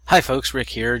Hi folks, Rick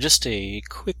here. Just a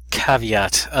quick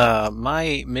caveat.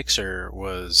 My mixer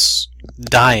was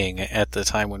dying at the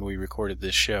time when we recorded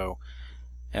this show,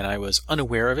 and I was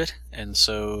unaware of it, and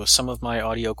so some of my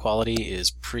audio quality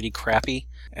is pretty crappy,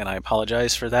 and I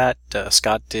apologize for that.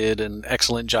 Scott did an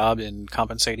excellent job in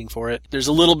compensating for it. There's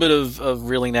a little bit of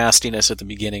really nastiness at the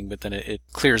beginning, but then it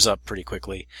clears up pretty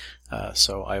quickly.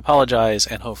 So I apologize,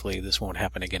 and hopefully this won't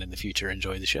happen again in the future.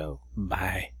 Enjoy the show.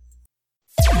 Bye.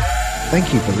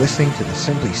 Thank you for listening to the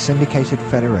Simply Syndicated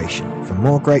Federation. For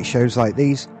more great shows like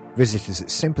these, visit us at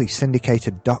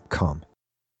simplysyndicated.com.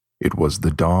 It was the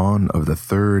dawn of the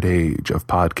third age of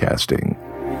podcasting,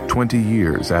 20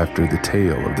 years after the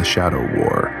tale of the Shadow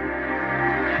War.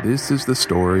 This is the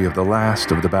story of the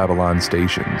last of the Babylon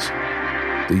stations.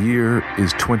 The year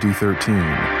is 2013.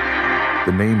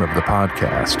 The name of the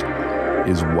podcast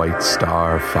is White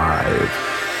Star 5.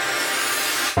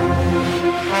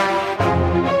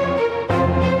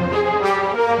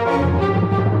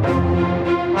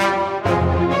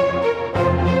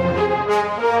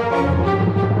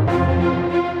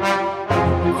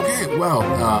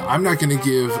 I'm not going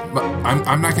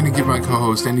to give my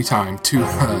co-host any time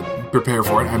to prepare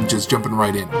for it. I'm just jumping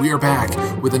right in. We are back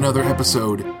with another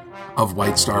episode of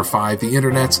White Star 5, the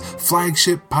internet's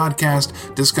flagship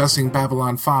podcast discussing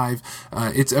Babylon 5.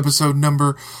 It's episode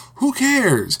number, who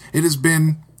cares? It has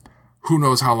been who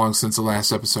knows how long since the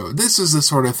last episode. This is the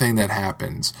sort of thing that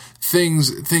happens.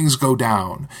 Things go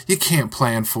down. You can't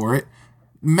plan for it.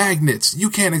 Magnets, you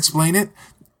can't explain it.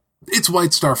 It's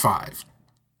White Star 5.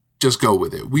 Just go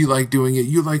with it. We like doing it.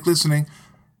 You like listening.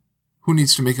 Who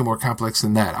needs to make it more complex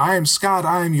than that? I am Scott.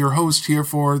 I am your host here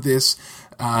for this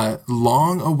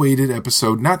long-awaited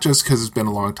episode. Not just because it's been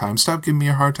a long time. Stop giving me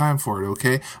a hard time for it,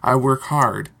 okay? I work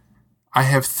hard. I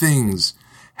have things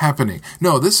happening.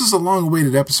 No, this is a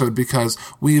long-awaited episode because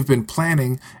we have been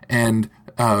planning and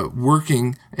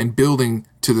working and building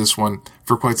to this one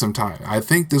for quite some time. I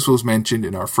think this was mentioned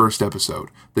in our first episode,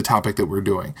 the topic that we're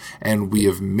doing. And we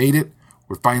have made it.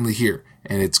 We're finally here,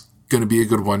 and it's going to be a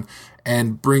good one,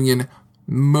 and bring in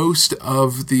most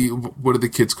of the, what do the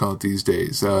kids call it these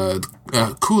days?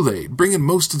 Kool-Aid. Bring in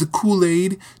most of the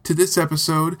Kool-Aid to this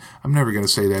episode. I'm never going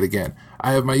to say that again.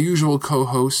 I have my usual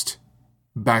co-host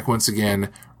back once again,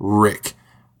 Rick.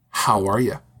 How are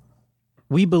you?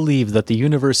 We believe that the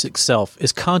universe itself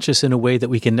is conscious in a way that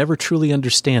we can never truly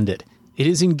understand it. It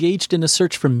is engaged in a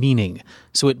search for meaning,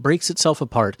 so it breaks itself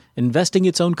apart, investing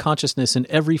its own consciousness in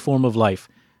every form of life.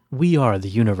 We are the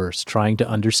universe trying to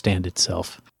understand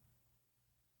itself.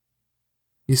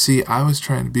 You see, I was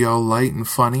trying to be all light and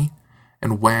funny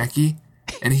and wacky,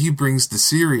 and he brings the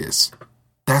serious.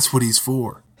 That's what he's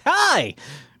for. Hi!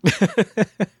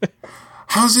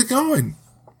 How's it going?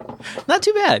 Not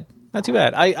too bad. Not too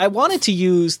bad. I wanted to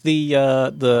use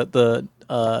the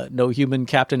no human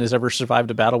captain has ever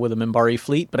survived a battle with a Minbari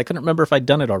fleet, but I couldn't remember if I'd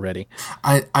done it already.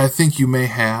 I think you may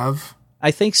have.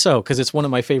 I think so, because it's one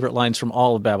of my favorite lines from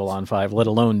all of Babylon 5, let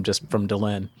alone just from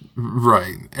Delenn.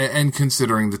 Right. And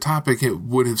considering the topic, it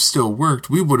would have still worked.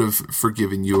 We would have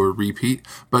forgiven you a repeat,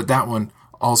 but that one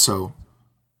also,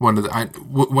 when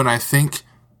I think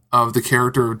of the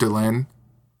character of Delenn,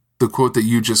 the quote that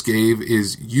you just gave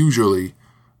is usually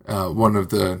one of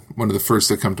the first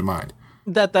that come to mind.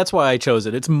 That's why I chose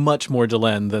it. It's much more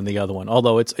Delenn than the other one.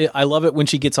 Although I love it when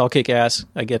she gets all kick ass.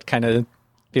 I get kind of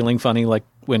feeling funny like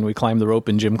when we climb the rope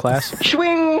in gym class.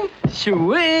 Swing,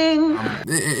 swing.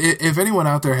 If anyone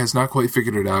out there has not quite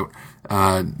figured it out,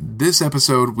 this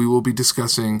episode we will be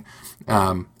discussing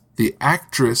the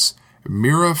actress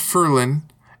Mira Furlan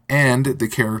and the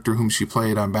character whom she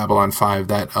played on Babylon 5,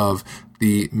 that of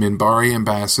the Minbari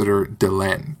Ambassador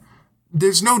Delenn.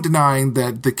 There's no denying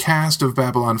that the cast of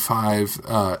Babylon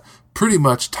 5, pretty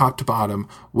much top to bottom,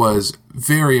 was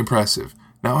very impressive.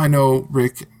 Now, I know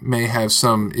Rick may have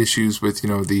some issues with,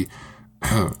 the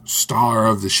star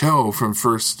of the show from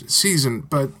first season,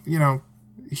 but,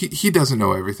 he doesn't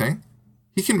know everything.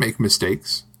 He can make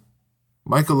mistakes.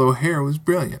 Michael O'Hare was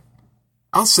brilliant.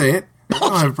 I'll say it. I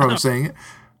don't have a problem saying it.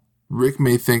 Rick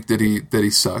may think that he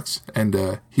sucks,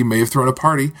 and he may have thrown a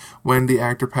party when the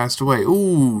actor passed away.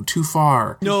 Ooh, too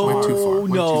far. No.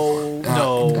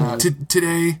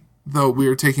 Today, though, we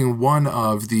are taking one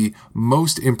of the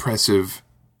most impressive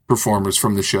performers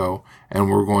from the show, and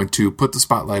we're going to put the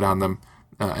spotlight on them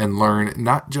and learn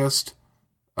not just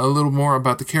a little more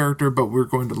about the character, but we're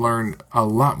going to learn a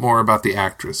lot more about the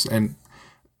actress. And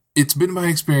it's been my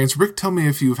experience, Rick, tell me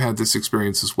if you've had this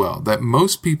experience as well, that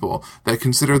most people that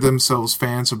consider themselves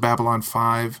fans of Babylon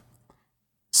 5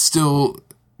 still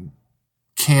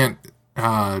can't,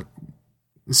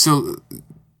 this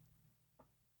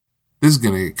is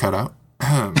going to get cut out.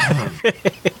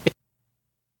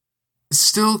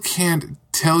 Still can't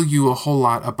tell you a whole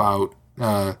lot about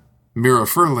Mira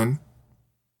Furlan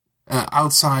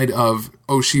outside of,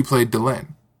 she played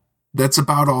Delenn. That's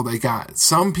about all they got.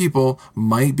 Some people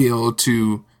might be able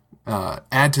to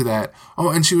add to that,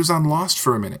 and she was on Lost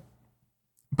for a minute.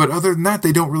 But other than that,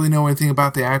 they don't really know anything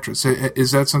about the actress.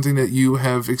 Is that something that you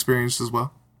have experienced as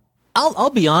well? I'll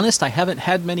be honest, I haven't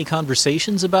had many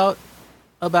conversations about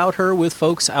her with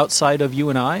folks outside of you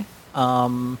and I.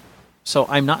 So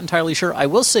I'm not entirely sure. I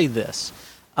will say this.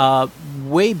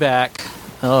 Way back,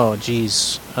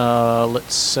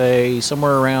 let's say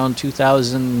somewhere around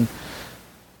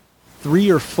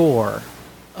 2003 or 4,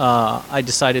 I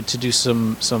decided to do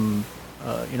some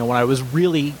when I was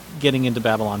really getting into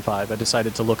Babylon 5, I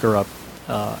decided to look her up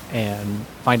and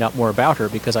find out more about her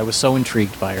because I was so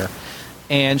intrigued by her.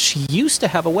 And she used to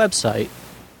have a website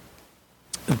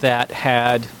that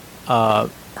had her,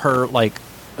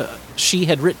 she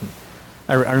had written.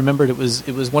 I remembered it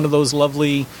was one of those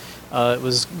lovely, it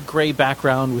was gray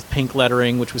background with pink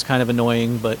lettering, which was kind of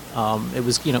annoying, but it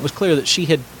was clear that she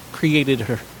had created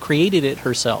it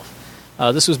herself.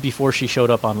 This was before she showed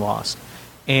up on Lost.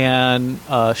 And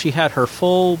she had her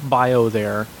full bio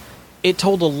there. It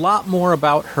told a lot more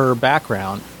about her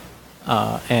background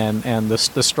and the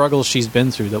struggles she's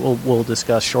been through that we'll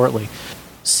discuss shortly.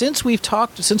 Since we've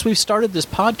started this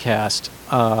podcast,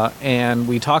 and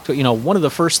we talked, one of the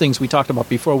first things we talked about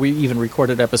before we even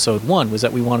recorded episode 1 was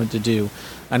that we wanted to do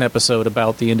an episode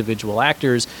about the individual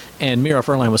actors, and Mira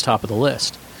Furlan was top of the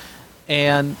list.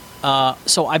 And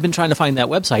so I've been trying to find that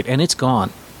website, and it's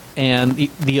gone. And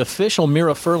the official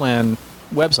Mira Furlan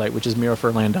website, which is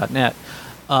mirafurlan.net,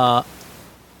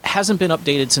 hasn't been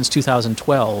updated since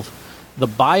 2012. The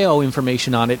bio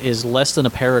information on it is less than a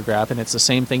paragraph, and it's the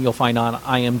same thing you'll find on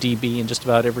IMDb and just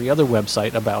about every other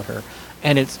website about her.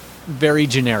 And it's very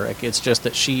generic. It's just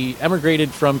that she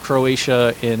emigrated from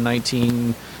Croatia in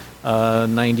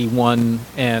 1991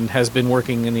 and has been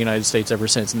working in the United States ever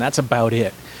since, and that's about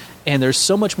it. And there's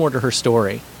so much more to her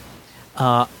story.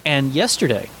 And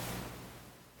yesterday,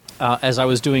 as I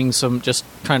was doing just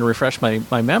trying to refresh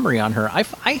my memory on her, I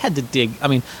had to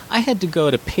I had to go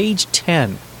to page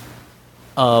 10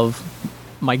 of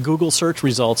my Google search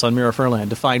results on Mira Furlan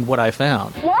to find what I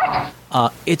found. What?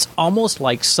 It's almost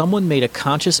like someone made a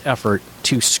conscious effort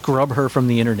to scrub her from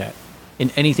the internet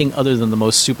in anything other than the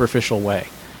most superficial way.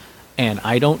 And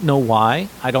I don't know why.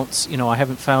 I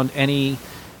haven't found any.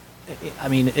 I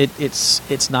mean,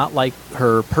 it's not like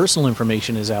her personal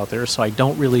information is out there, so I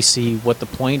don't really see what the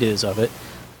point is of it.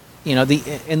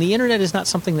 The internet is not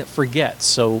something that forgets,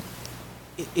 so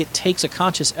it takes a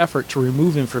conscious effort to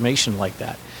remove information like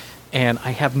that. And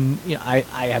I have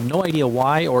no idea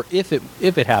why or if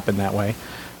it happened that way,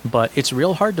 but it's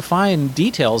real hard to find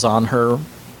details on her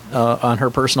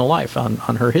personal life, on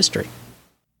her history.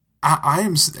 I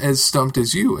am as stumped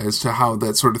as you as to how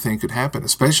that sort of thing could happen,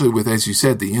 especially with, as you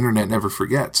said, the internet never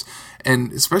forgets.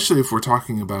 And especially if we're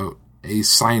talking about a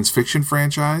science fiction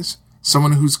franchise,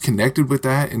 someone who's connected with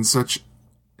that in such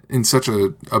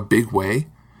a big way,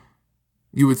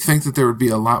 you would think that there would be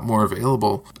a lot more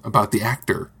available about the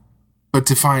actor. But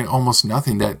to find almost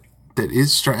nothing that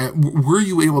is... Were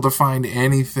you able to find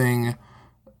anything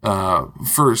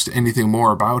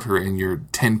more about her in your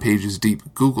 10 pages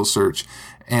deep Google search,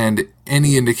 and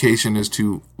any indication as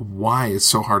to why it's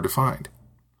so hard to find?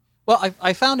 Well,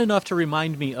 I found enough to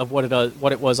remind me of what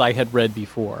it was I had read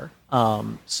before,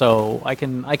 so I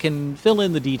can fill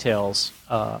in the details,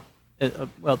 to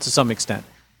some extent.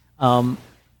 And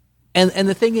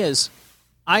the thing is,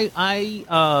 I'm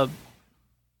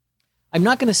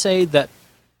not going to say that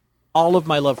all of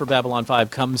my love for Babylon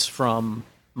 5 comes from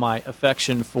my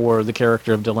affection for the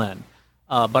character of Delenn,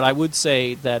 but I would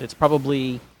say that it's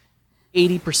probably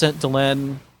 80%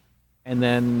 Delenn, and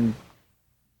then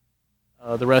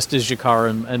the rest is Jakar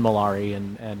and Malari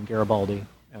and Garibaldi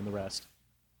and the rest.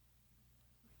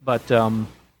 But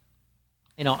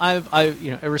I've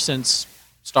ever since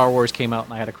Star Wars came out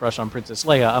and I had a crush on Princess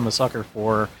Leia, I'm a sucker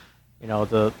for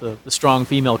the strong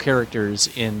female characters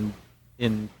in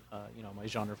my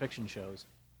genre fiction shows,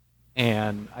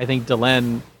 and I think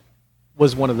Delenn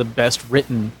was one of the best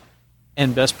written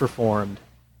and best performed.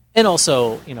 And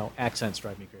also, accents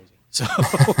drive me crazy. So,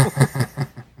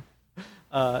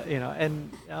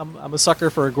 and I'm a sucker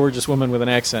for a gorgeous woman with an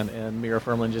accent, and Mira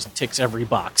Furlan just ticks every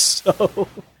box. So,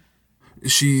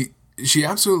 she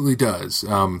absolutely does.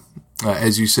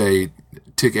 As you say,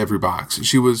 tick every box.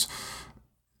 She was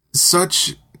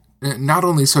not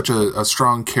only such a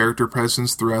strong character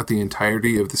presence throughout the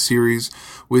entirety of the series,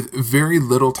 with very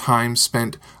little time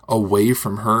spent away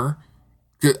from her,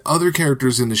 other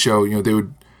characters in the show,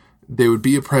 they would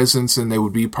be a presence and they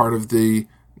would be part of the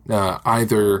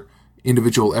either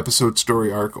individual episode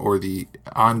story arc or the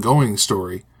ongoing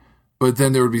story. But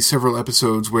then there would be several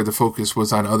episodes where the focus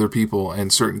was on other people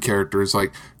and certain characters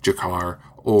like Jakar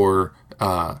or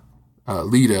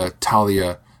Lita,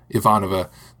 Talia, Ivanova.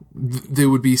 They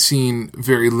would be seen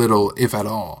very little, if at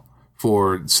all,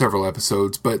 for several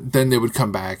episodes, but then they would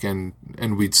come back and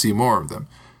we'd see more of them.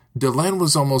 Delenn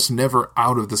was almost never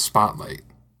out of the spotlight.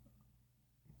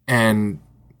 And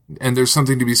there's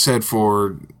something to be said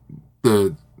for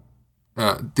the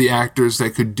actors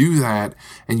that could do that,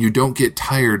 and you don't get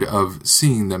tired of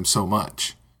seeing them so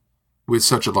much with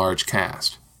such a large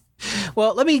cast.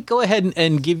 Well, let me go ahead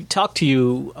and talk to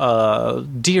you,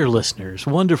 dear listeners,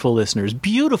 wonderful listeners,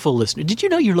 beautiful listeners. Did you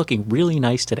know you're looking really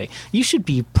nice today? You should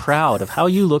be proud of how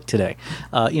you look today.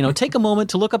 Take a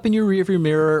moment to look up in your rearview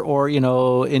mirror, or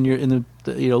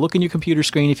look in your computer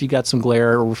screen if you got some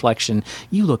glare or reflection.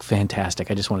 You look fantastic.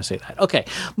 I just want to say that. Okay,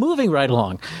 moving right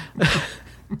along.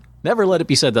 Never let it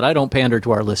be said that I don't pander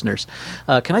to our listeners.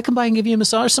 Can I come by and give you a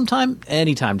massage sometime?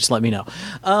 Anytime, just let me know.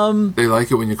 They like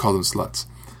it when you call them sluts.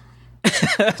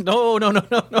 No.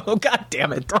 God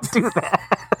damn it. Don't do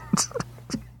that.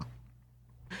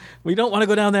 We don't want to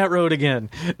go down that road again.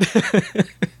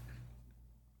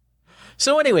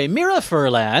 So anyway, Mira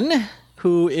Furlan,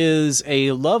 who is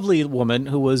a lovely woman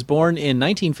who was born in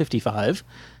 1955,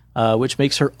 which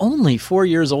makes her only 4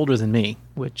 years older than me,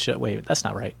 which, wait, that's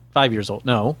not right. 5 years old.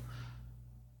 No.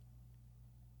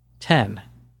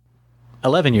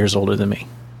 11 years older than me.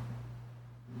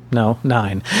 No,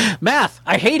 9. Math!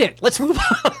 I hate it! Let's move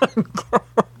on!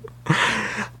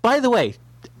 By the way,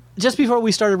 just before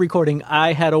we started recording,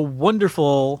 I had a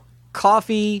wonderful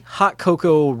coffee, hot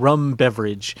cocoa, rum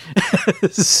beverage.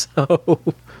 So,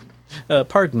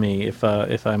 pardon me if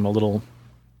I'm a little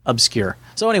obscure.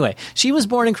 So anyway, she was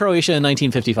born in Croatia in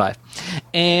 1955,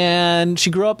 and she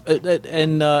grew up,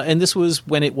 and this was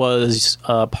when it was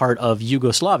part of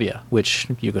Yugoslavia, which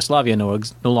Yugoslavia no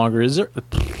longer is.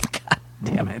 God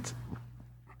damn it!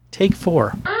 Take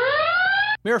 4.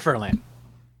 Mira Furlan,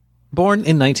 born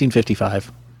in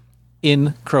 1955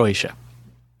 in Croatia.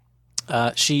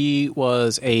 She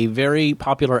was a very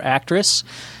popular actress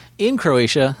in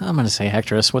Croatia. I'm going to say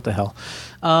actress. What the hell?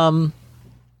 And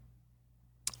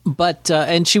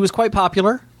she was quite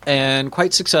popular and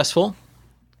quite successful.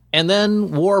 And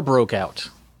then war broke out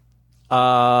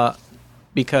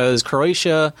because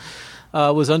Croatia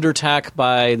was under attack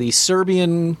by the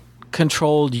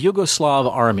Serbian-controlled Yugoslav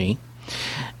army.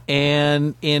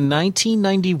 And in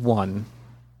 1991,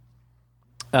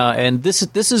 and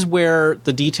this is where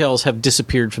the details have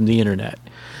disappeared from the internet,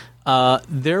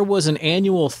 there was an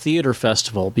annual theater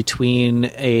festival between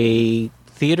a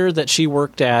theater that she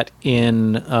worked at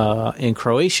in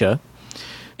Croatia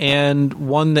and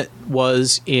one that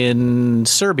was in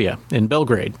Serbia, in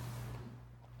Belgrade,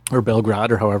 or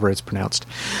Belgrade, or however it's pronounced.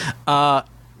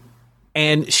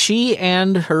 And she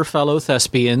and her fellow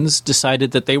thespians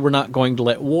decided that they were not going to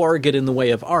let war get in the way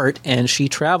of art, and she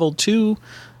traveled to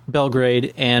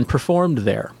Belgrade and performed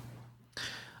there.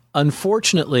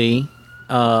 Unfortunately,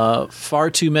 far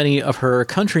too many of her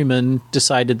countrymen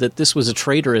decided that this was a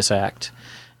traitorous act,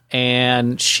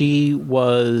 and she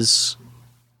was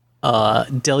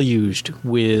deluged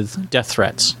with death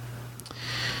threats.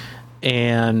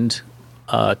 And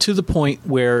to the point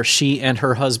where she and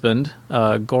her husband,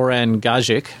 Goran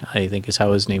Gajic, I think is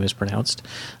how his name is pronounced,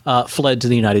 fled to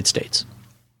the United States.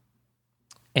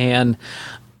 And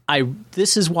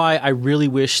this is why I really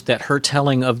wish that her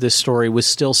telling of this story was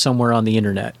still somewhere on the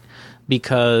internet,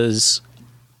 because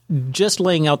just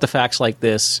laying out the facts like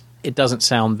this, it doesn't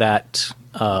sound that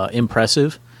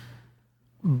impressive.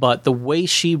 But the way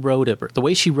she wrote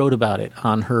about it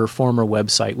on her former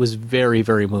website was very,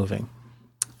 very moving.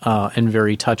 And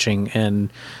very touching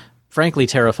and frankly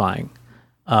terrifying.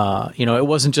 It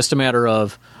wasn't just a matter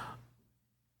of,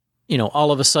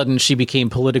 all of a sudden she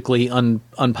became politically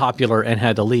unpopular and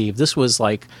had to leave. This was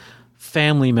like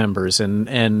family members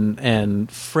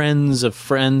and friends of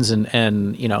friends.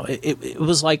 And it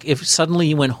was like if suddenly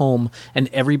you went home and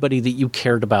everybody that you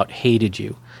cared about hated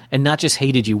you, and not just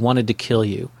hated you, wanted to kill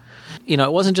you. It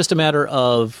wasn't just a matter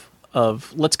of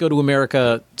let's go to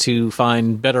America to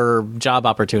find better job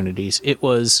opportunities. It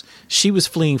was, she was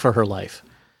fleeing for her life,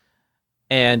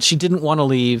 and she didn't want to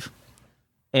leave.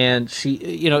 And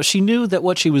she knew that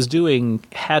what she was doing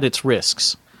had its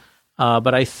risks.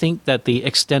 But I think that the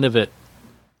extent of it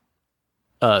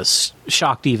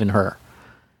shocked even her.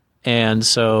 And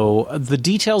so the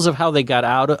details of how they got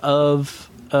out of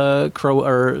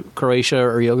Croatia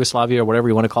or Yugoslavia or whatever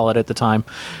you want to call it at the time,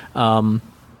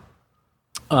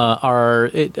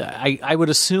 I would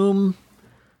assume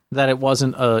that it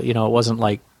wasn't it wasn't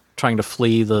like trying to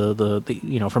flee the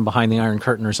from behind the Iron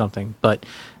Curtain or something, but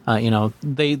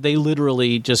they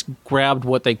literally just grabbed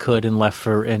what they could and left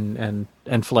and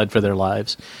fled for their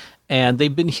lives, and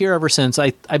they've been here ever since.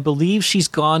 I believe she's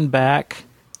gone back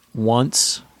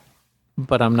once,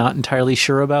 but I'm not entirely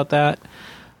sure about that.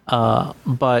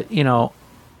 But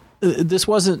this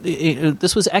was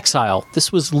exile.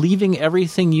 This was leaving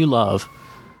everything you love,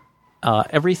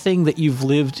 everything that you've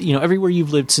lived, everywhere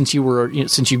you've lived since you were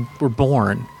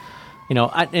born.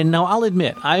 And now I'll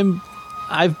admit,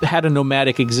 I've had a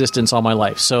nomadic existence all my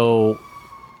life, so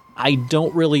I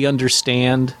don't really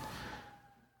understand.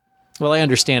 Well, I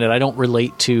understand it. I don't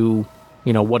relate to,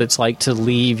 what it's like to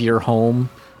leave your home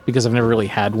because I've never really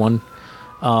had one.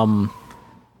 Or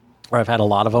I've had a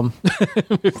lot of them,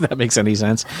 if that makes any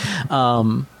sense.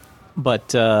 So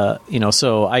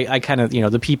I kind of,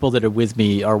 the people that are with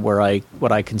me are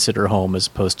what I consider home as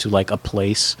opposed to like a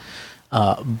place.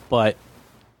 But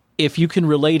if you can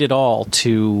relate it all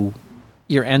to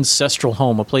your ancestral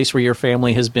home, a place where your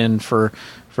family has been for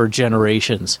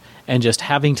generations, and just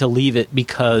having to leave it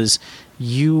because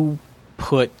you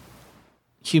put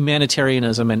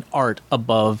humanitarianism and art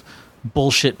above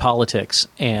bullshit politics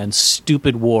and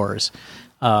stupid wars.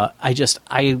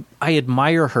 I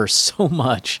admire her so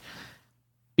much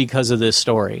because of this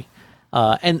story.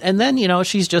 And then,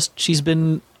 she's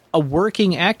been a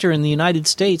working actor in the United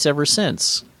States ever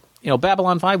since.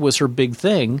 Babylon 5 was her big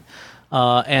thing.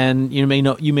 And you may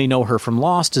know her from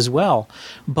Lost as well,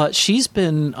 but she's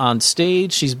been on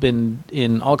stage. She's been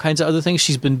in all kinds of other things.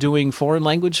 She's been doing foreign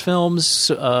language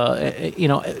films.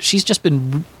 She's just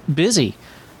been busy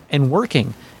and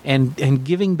working and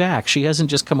giving back. She hasn't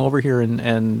just come over here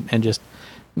and just,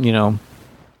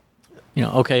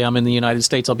 okay, I'm in the United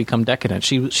States, I'll become decadent.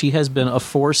 She has been a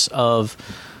force of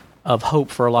hope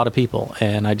for a lot of people.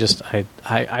 And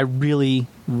I really,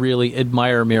 really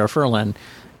admire Mira Furlan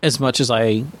as much as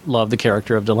I love the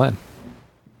character of Delenn.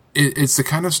 It's the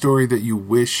kind of story that you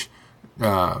wish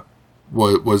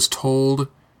was told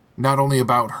not only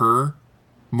about her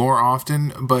more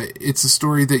often, but it's a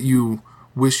story that you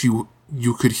wish you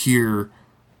could hear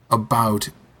about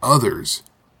others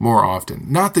more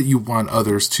often. Not that you want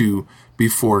others to be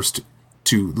forced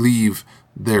to leave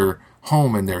their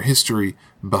home and their history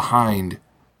behind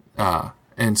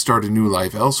and start a new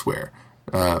life elsewhere.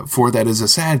 For that is a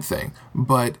sad thing.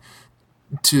 But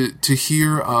to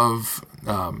hear of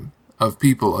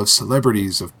people, of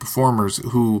celebrities, of performers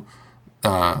who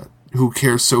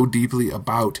care so deeply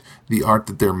about the art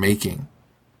that they're making,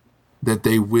 that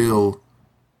they will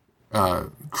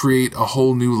create a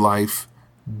whole new life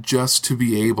just to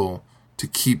be able to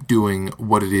keep doing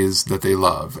what it is that they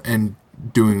love and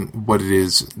doing what it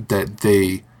is that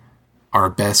they are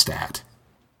best at.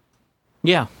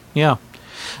 Yeah.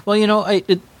 Well, you're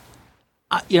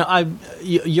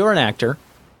an actor,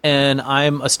 and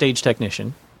I'm a stage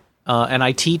technician, and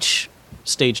I teach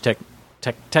stage I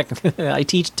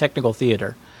teach technical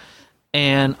theater,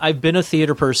 and I've been a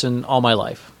theater person all my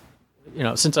life,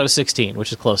 since I was 16,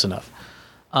 which is close enough.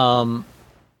 And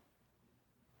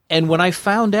when I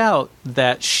found out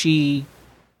that she,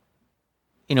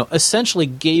 essentially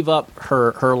gave up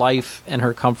her life and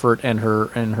her comfort and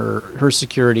her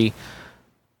security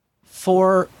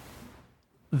for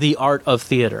the art of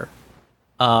theater,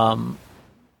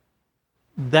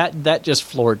 that just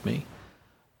floored me,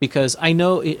 because I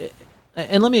know it,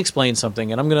 and let me explain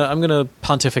something, and I'm gonna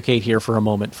pontificate here for a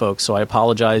moment, folks. So I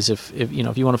apologize if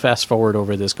you want to fast forward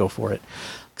over this, go for it,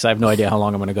 because I have no idea how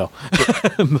long I'm going to go.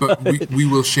 but we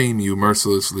will shame you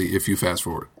mercilessly if you fast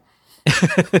forward.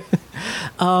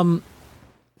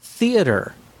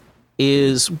 Theater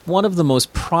is one of the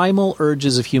most primal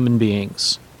urges of human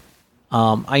beings.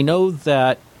 I know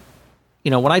that,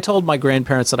 when I told my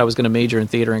grandparents that I was going to major in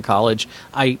theater in college,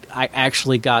 I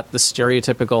actually got the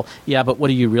stereotypical, yeah, but what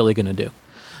are you really going to do?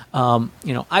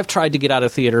 I've tried to get out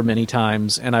of theater many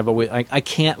times, and I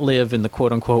can't live in the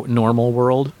quote-unquote normal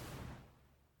world.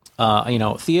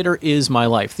 Theater is my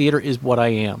life. Theater is what I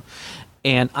am.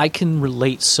 And I can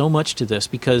relate so much to this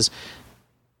because,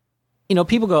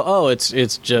 people go, oh,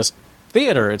 it's just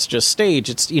theater. It's just stage.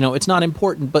 It's not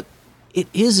important, but it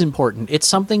is important. It's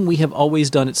something we have always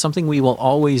done. It's something we will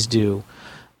always do.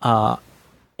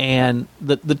 And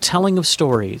the telling of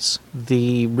stories,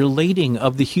 the relating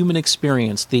of the human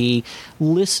experience, the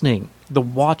listening, the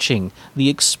watching,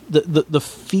 the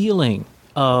feeling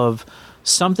of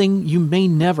something you may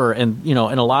never, and in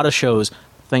a lot of shows,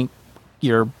 think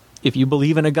you're if you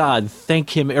believe in a God,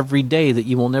 thank him every day that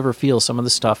you will never feel some of the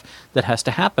stuff that has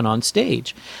to happen on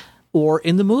stage or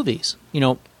in the movies.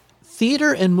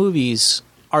 Theater and movies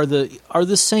are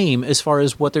the same as far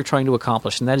as what they're trying to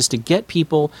accomplish, and that is to get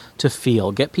people to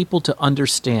feel, get people to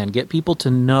understand, get people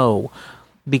to know,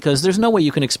 because there's no way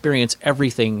you can experience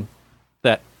everything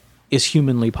that is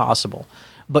humanly possible.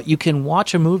 But you can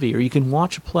watch a movie or you can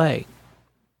watch a play,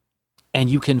 and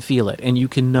you can feel it, and you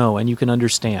can know, and you can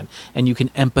understand, and you can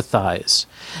empathize.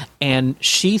 And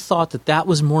she thought that that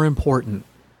was more important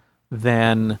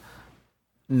than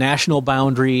national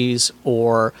boundaries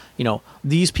or,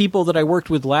 these people that I worked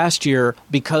with last year,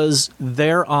 because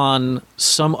they're on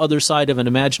some other side of an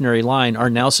imaginary line, are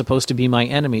now supposed to be my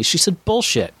enemies. She said,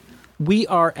 bullshit. We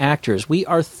are actors. We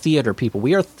are theater people.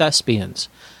 We are thespians.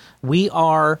 We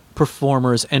are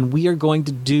performers, and we are going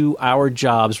to do our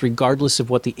jobs regardless of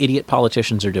what the idiot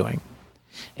politicians are doing.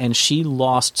 And she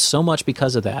lost so much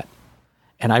because of that.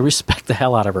 And I respect the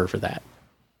hell out of her for that.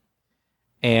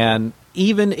 And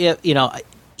even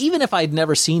if I'd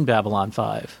never seen Babylon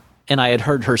 5 and I had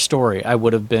heard her story, I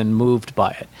would have been moved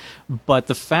by it. But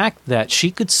the fact that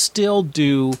she could still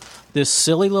do this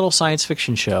silly little science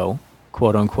fiction show,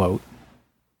 quote unquote,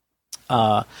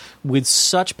 with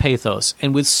such pathos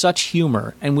and with such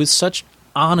humor and with such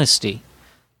honesty,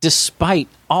 despite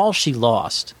all she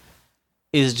lost,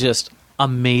 is just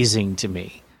amazing to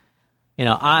me.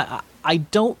 I'm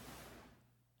not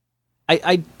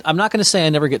going to say I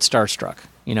never get starstruck.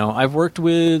 I've worked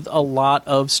with a lot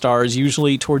of stars,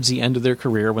 usually towards the end of their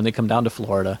career when they come down to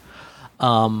Florida.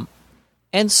 And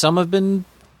some have been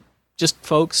just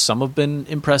folks, some have been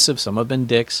impressive, some have been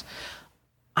dicks.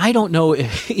 I don't know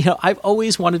if, I've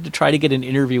always wanted to try to get an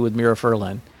interview with Mira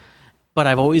Furlan, but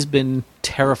I've always been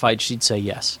terrified she'd say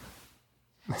yes.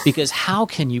 Because how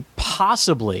can you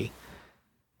possibly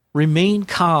remain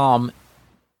calm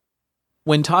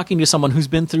when talking to someone who's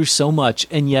been through so much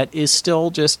and yet is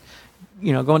still just,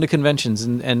 going to conventions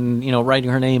and writing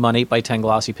her name on 8x10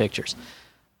 glossy pictures,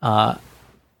 or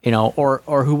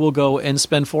who will go and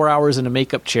spend 4 hours in a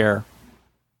makeup chair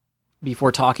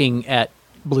before talking at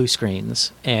blue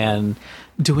screens and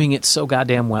doing it so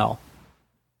goddamn well.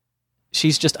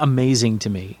 She's just amazing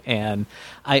to me. And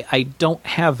I don't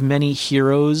have many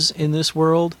heroes in this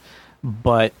world,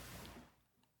 but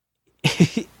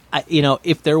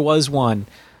if there was one,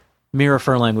 Mira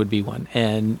Furlan would be one.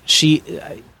 And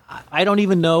I don't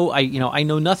even know, I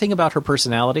know nothing about her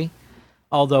personality,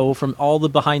 although from all the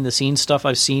behind the scenes stuff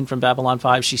I've seen from Babylon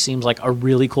 5, she seems like a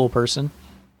really cool person.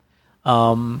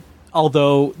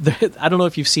 Although I don't know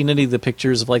if you've seen any of the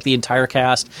pictures of like the entire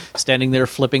cast standing there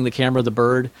flipping the camera the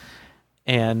bird,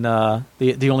 and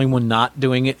the only one not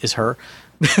doing it is her.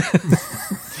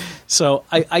 So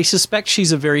I suspect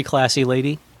she's a very classy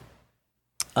lady.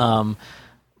 But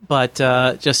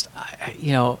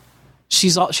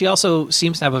she also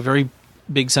seems to have a very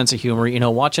big sense of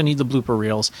humor. Watch any of the blooper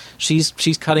reels. She's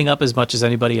cutting up as much as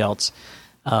anybody else.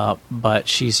 But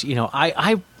she's,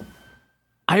 I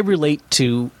relate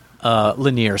to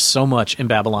Lanier so much in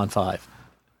Babylon 5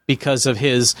 because of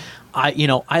his,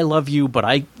 I love you,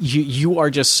 but you are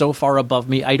just so far above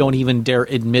me, I don't even dare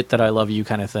admit that I love you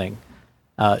kind of thing.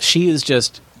 She is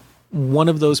just one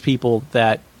of those people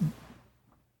that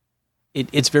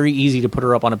it's very easy to put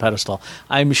her up on a pedestal.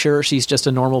 I'm sure she's just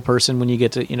a normal person when you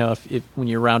get to, when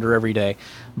you're around her every day.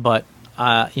 But,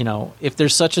 if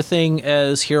there's such a thing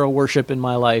as hero worship in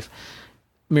my life,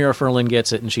 Mira Furlan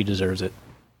gets it and she deserves it.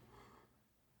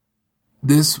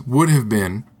 This would have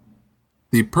been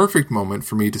the perfect moment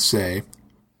for me to say,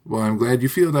 well, I'm glad you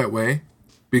feel that way,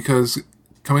 because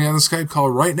coming on the Skype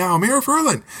call right now, Mira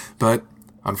Furlan. But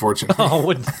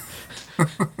unfortunately,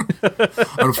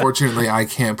 unfortunately, I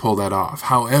can't pull that off.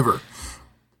 However,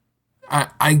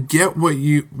 I get what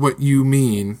you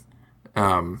mean,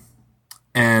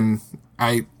 and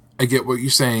I get what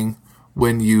you're saying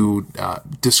when you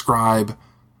describe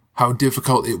how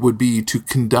difficult it would be to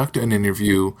conduct an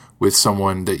interview with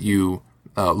someone that you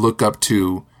look up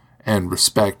to and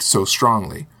respect so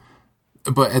strongly.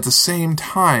 But at the same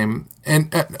time,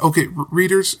 and okay,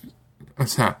 readers,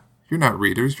 you're not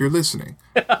readers, you're listening.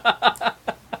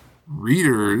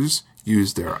 Readers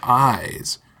use their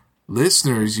eyes.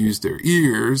 Listeners use their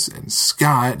ears, and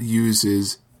Scott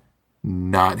uses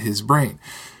not his brain.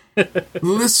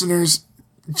 Listeners,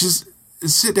 just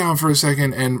sit down for a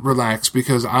second and relax,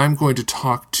 because I'm going to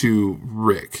talk to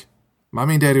Rick.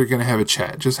 Mommy and Daddy are going to have a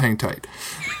chat. Just hang tight.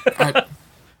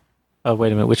 Oh,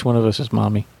 wait a minute. Which one of us is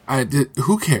Mommy?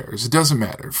 Who cares? It doesn't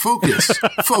matter. Focus.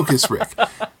 Focus, Rick.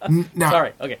 Now,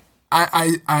 sorry. Okay.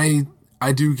 I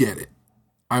do get it.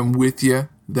 I'm with you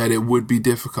that it would be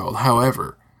difficult.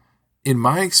 However, in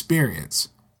my experience,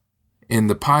 in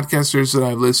the podcasters that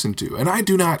I've listened to, and I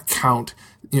do not count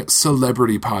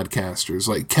celebrity podcasters,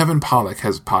 like Kevin Pollak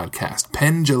has a podcast.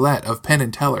 Penn Jillette of Penn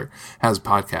and Teller has a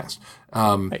podcast.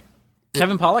 Hey,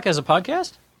 Kevin Pollak has a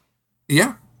podcast?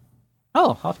 Yeah.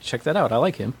 Oh, I'll have to check that out. I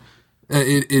like him.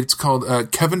 It's called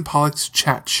Kevin Pollak's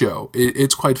Chat Show.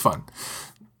 It's quite fun.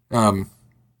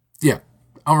 Yeah,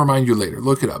 I'll remind you later.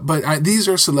 Look it up. But these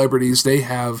are celebrities. They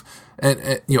have,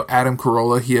 Adam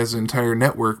Carolla. He has an entire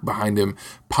network behind him,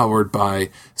 powered by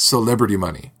celebrity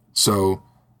money. So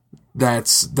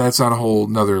that's on a whole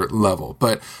nother level.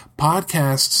 But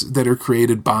podcasts that are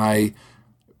created by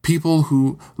people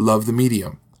who love the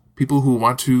medium, people who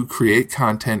want to create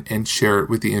content and share it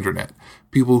with the internet,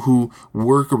 people who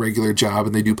work a regular job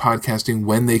and they do podcasting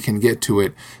when they can get to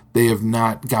it. They have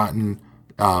not gotten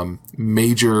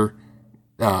major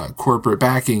corporate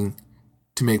backing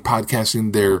to make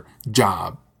podcasting their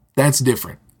job. That's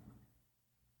different.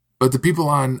 But the people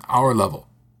on our level,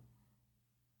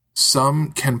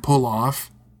 some can pull off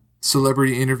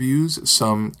celebrity interviews,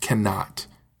 some cannot.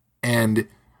 And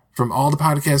from all the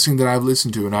podcasting that I've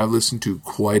listened to, and I've listened to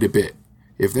quite a bit,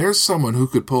 if there's someone who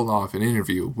could pull off an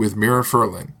interview with Mira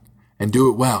Furlan and do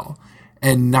it well,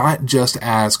 and not just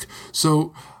ask,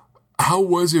 so how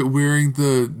was it wearing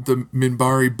the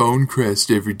Minbari bone crest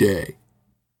every day?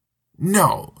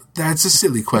 No, that's a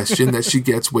silly question that she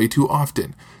gets way too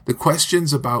often. The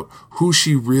question's about who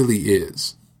she really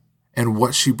is and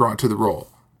what she brought to the role.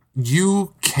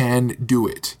 You can do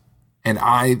it. And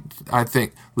I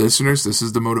think, listeners, this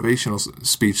is the motivational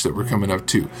speech that we're coming up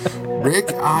to.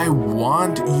 Rick, I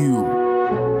want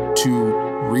you to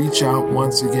reach out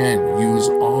once again. Use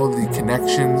all the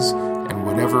connections and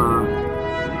whatever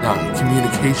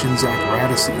communications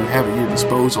apparatus that you have at your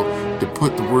disposal to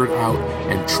put the word out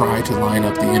and try to line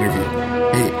up the interview.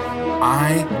 Hey,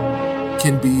 I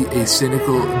can be a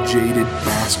cynical, jaded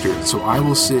bastard, so I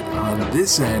will sit on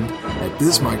this end at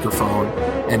this microphone,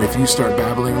 and if you start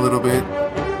babbling a little bit,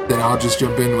 then I'll just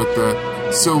jump in with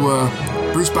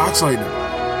Bruce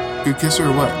Boxleitner, good kisser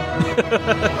or what?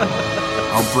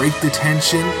 I'll break the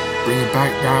tension, bring it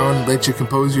back down, let you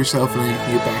compose yourself, and then you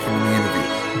can get back into the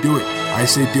interview. Do it. I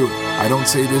say do it. I don't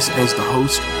say this as the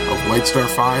host of White Star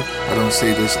 5. I don't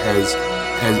say this as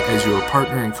your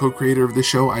partner and co-creator of the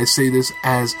show. I say this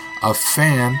as a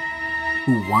fan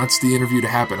who wants the interview to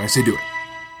happen. I say do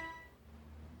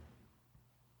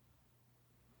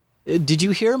it. Did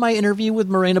you hear my interview with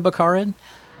Morena Baccarin?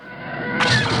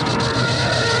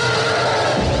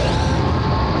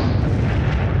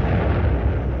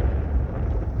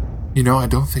 I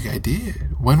don't think I did.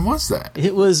 When was that?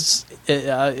 It was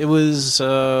I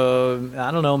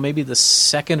don't know, maybe the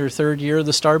second or third year of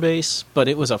the Starbase, but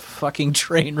it was a fucking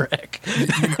train wreck.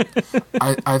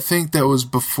 I think that was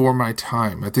before my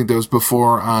time. I think that was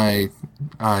before I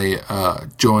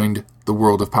joined the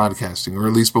world of podcasting, or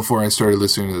at least before I started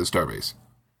listening to the Starbase.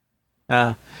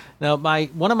 Now,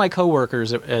 one of my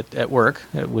coworkers at work,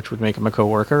 which would make him a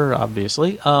coworker,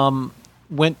 obviously,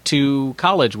 went to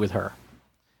college with her.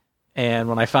 And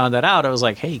when I found that out, I was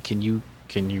like, "Hey, can you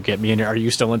get me in? Are you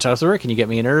still in touch with her? Can you get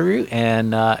me an interview?"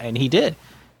 And he did.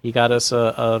 He got us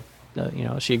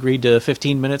she agreed to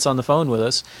 15 minutes on the phone with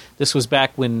us. This was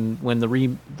back when the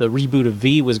reboot of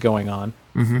V was going on.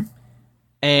 Mm-hmm.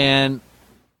 And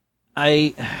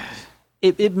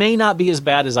it may not be as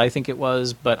bad as I think it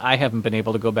was, but I haven't been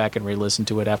able to go back and re-listen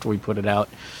to it after we put it out.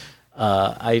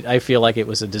 I feel like it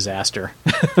was a disaster.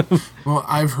 Well,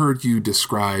 I've heard you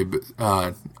describe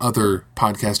other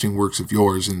podcasting works of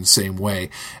yours in the same way,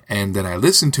 and then I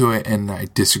listened to it and I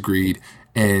disagreed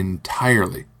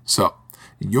entirely. So,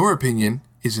 your opinion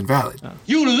is invalid.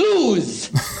 You lose!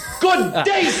 Good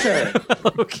day, sir!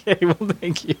 Okay, well,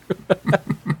 thank you.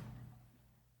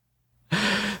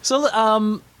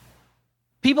 So,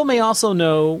 people may also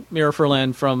know Mira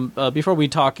Furlan from, before we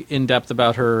talk in depth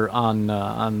about her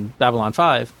on Babylon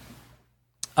 5,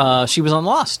 she was on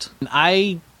Lost. And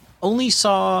I only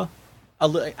saw,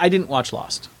 I didn't watch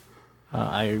Lost.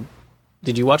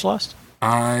 Did you watch Lost?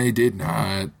 I did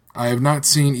not. I have not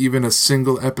seen even a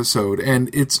single episode, and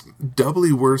it's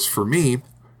doubly worse for me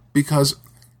because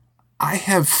I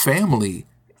have family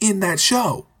in that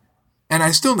show, and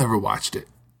I still never watched it.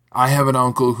 I have an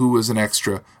uncle who was an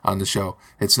extra on the show.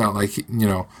 It's not like,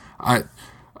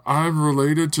 I'm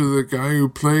related to the guy who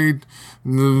played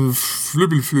the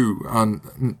Flibble Flu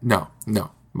on... No.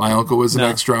 My uncle was an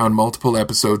extra on multiple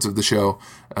episodes of the show.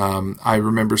 I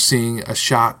remember seeing a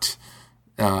shot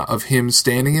of him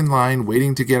standing in line,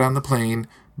 waiting to get on the plane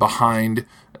behind,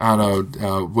 I don't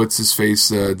know, what's his face,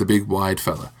 the big wide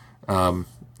fella.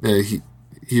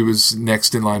 he was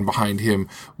next in line behind him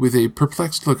with a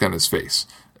perplexed look on his face,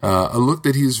 a look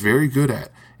that he's very good at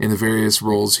in the various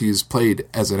roles he's played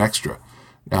as an extra.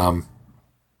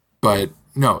 But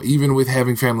no, even with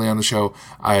having family on the show,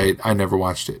 I never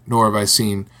watched it, nor have I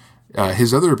seen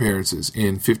his other appearances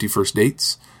in 50 First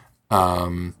Dates,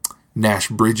 Nash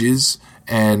Bridges,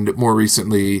 and more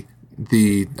recently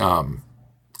the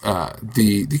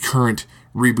current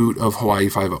reboot of Hawaii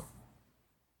Five-0.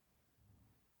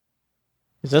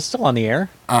 Is that still on the air?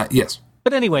 Yes.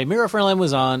 But anyway, Mira Furlan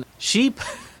was on. She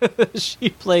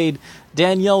played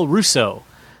Danielle Russo.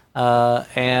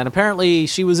 And apparently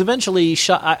she was eventually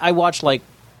shot. I watched like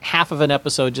half of an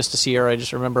episode just to see her. I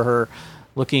just remember her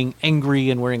looking angry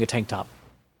and wearing a tank top.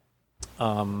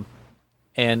 And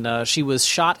she was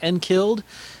shot and killed.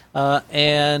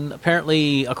 And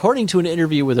apparently, according to an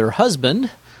interview with her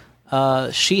husband,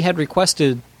 she had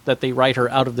requested that they write her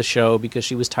out of the show because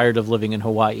she was tired of living in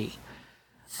Hawaii.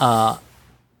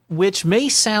 Which may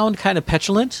sound kind of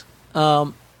petulant,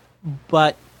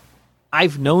 but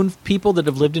I've known people that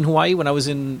have lived in Hawaii. When I was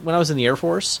in the Air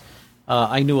Force,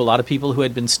 I knew a lot of people who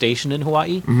had been stationed in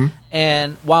Hawaii. Mm-hmm.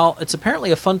 And while it's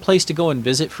apparently a fun place to go and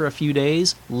visit for a few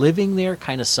days, living there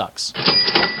kind of sucks.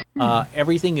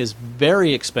 Everything is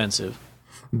very expensive.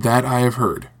 That I have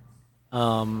heard.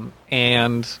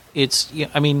 And it's,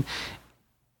 I mean,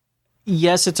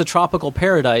 yes, it's a tropical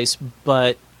paradise,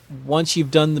 but once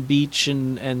you've done the beach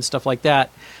and stuff like that,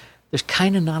 there's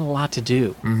kind of not a lot to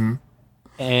do. Mm-hmm.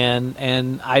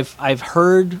 And I've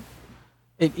heard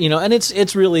it, and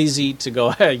it's real easy to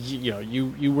go, hey,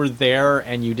 you were there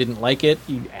and you didn't like it,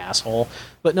 you asshole.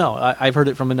 But no, I've heard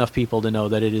it from enough people to know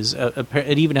that it is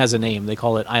it even has a name. They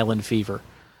call it island fever.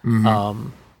 Mm-hmm.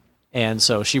 And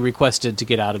so she requested to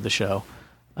get out of the show.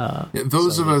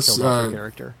 Those of us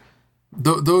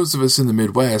in the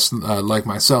Midwest, like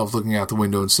myself, looking out the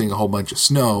window and seeing a whole bunch of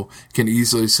snow, can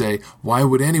easily say, why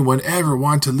would anyone ever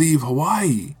want to leave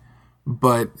Hawaii?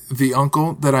 But the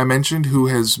uncle that I mentioned, who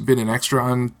has been an extra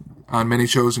on many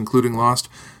shows, including Lost,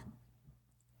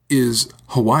 is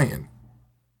Hawaiian.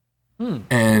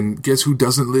 And guess who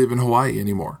doesn't live in Hawaii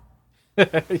anymore?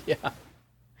 Yeah.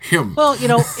 Him. Well,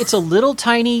 it's a little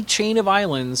tiny chain of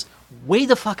islands way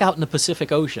the fuck out in the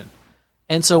Pacific Ocean.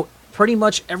 And so pretty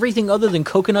much everything other than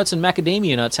coconuts and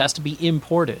macadamia nuts has to be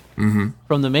imported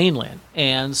from the mainland.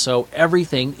 And so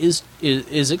everything is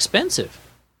expensive.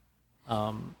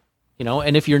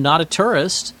 And if you're not a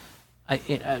tourist,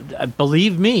 I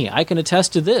believe me, I can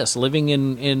attest to this, living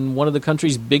in one of the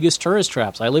country's biggest tourist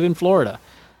traps. I live in Florida.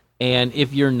 And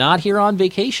if you're not here on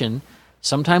vacation,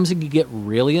 sometimes it can get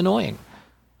really annoying.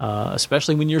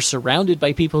 Especially when you're surrounded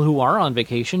by people who are on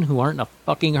vacation, who aren't in a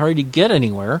fucking hurry to get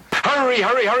anywhere. Hurry,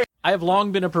 hurry, hurry! I have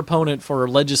long been a proponent for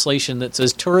legislation that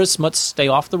says tourists must stay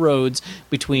off the roads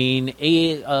between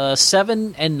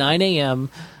 7 and 9 a.m.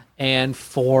 and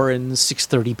 4 and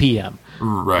 6:30 p.m.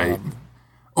 Right.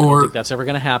 I don't think that's ever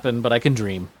going to happen, but I can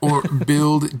dream. Or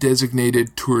build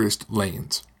designated tourist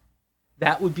lanes.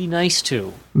 That would be nice,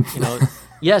 too.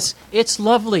 Yes, it's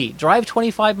lovely. Drive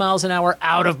 25 miles an hour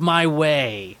out of my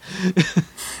way.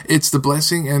 It's the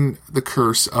blessing and the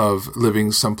curse of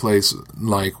living someplace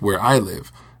like where I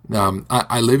live.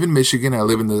 I live in Michigan. I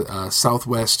live in the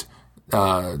southwest,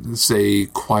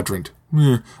 quadrant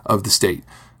of the state.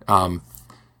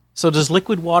 So does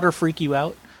liquid water freak you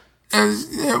out?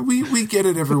 We get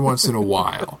it every once in a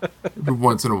while.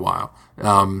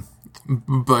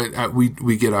 But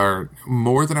we get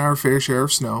more than our fair share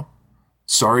of snow.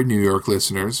 Sorry, New York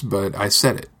listeners, but I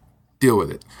said it. Deal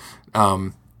with it.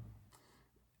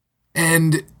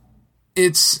 And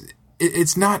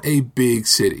it's not a big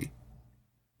city.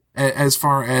 As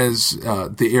far as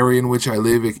the area in which I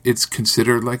live, it's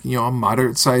considered like a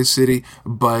moderate-sized city,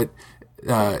 but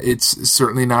it's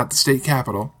certainly not the state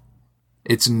capital.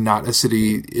 It's not a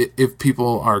city. If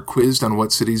people are quizzed on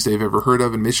what cities they've ever heard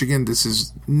of in Michigan, this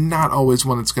is not always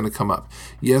one that's going to come up.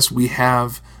 Yes, we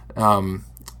have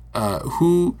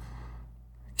who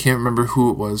can't remember who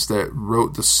it was that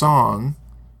wrote the song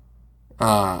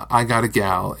I Got a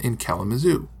Gal in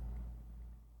Kalamazoo.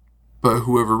 But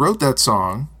whoever wrote that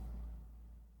song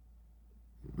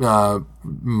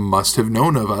must have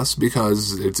known of us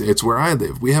because it's where I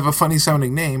live. We have a funny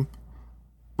sounding name,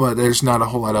 but there's not a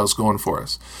whole lot else going for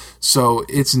us. So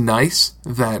it's nice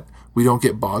that we don't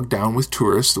get bogged down with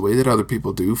tourists the way that other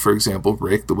people do. For example,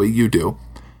 Rick, the way you do.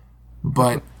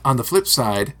 But on the flip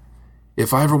side,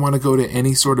 if I ever want to go to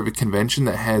any sort of a convention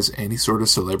that has any sort of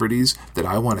celebrities that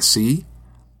I want to see,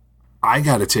 I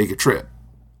got to take a trip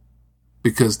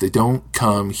because they don't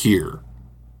come here.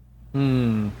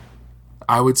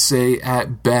 I would say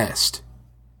at best,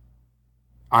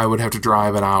 I would have to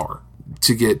drive an hour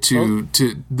to get to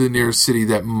the nearest city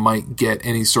that might get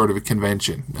any sort of a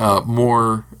convention.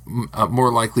 More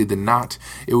likely than not,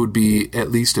 it would be at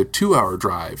least a 2-hour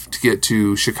drive to get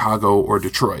to Chicago or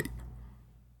Detroit.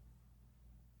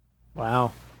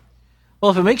 Wow.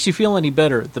 Well, if it makes you feel any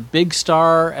better, the big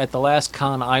star at the last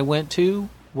con I went to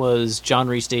was John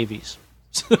Rhys Davies.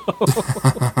 So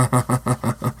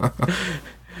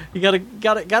you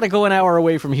gotta go an hour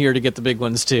away from here to get the big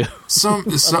ones too.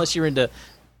 Unless you're into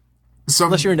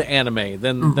anime,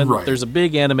 then right. There's a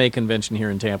big anime convention here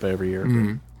in Tampa every year.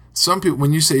 Mm-hmm. Some people,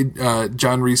 when you say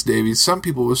John Rhys Davies, some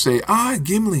people will say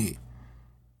Gimli.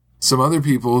 Some other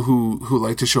people who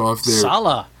like to show off their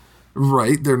Sala.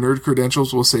 Right, their nerd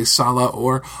credentials will say Sala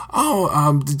or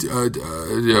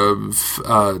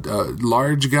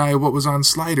large guy. What was on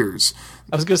Sliders?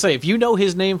 I was going to say, if you know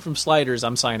his name from Sliders,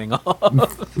 I'm signing off.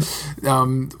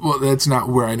 Well, that's not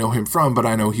where I know him from, but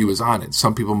I know he was on it.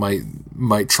 Some people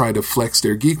might try to flex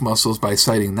their geek muscles by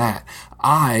citing that.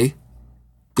 I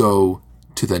go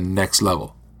to the next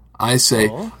level. I say,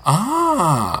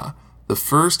 the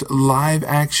first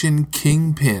live-action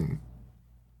Kingpin.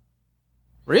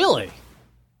 Really?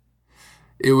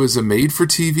 It was a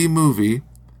made-for-TV movie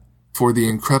for The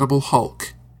Incredible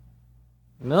Hulk.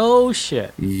 No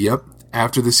shit. Yep.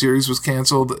 After the series was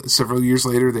canceled, several years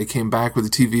later, they came back with a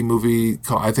TV movie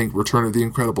called, I think, Return of the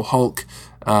Incredible Hulk.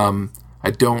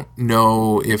 I don't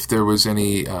know if there was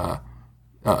any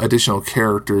additional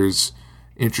characters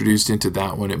introduced into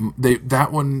that one.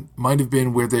 That one might have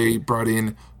been where they brought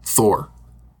in Thor.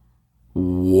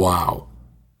 Wow.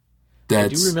 I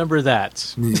do remember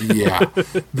that. Yeah.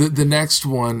 The next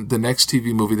one, the next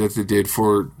TV movie that they did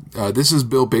for, this is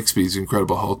Bill Bixby's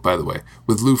Incredible Hulk, by the way,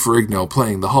 with Lou Ferrigno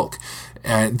playing the Hulk.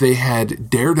 And they had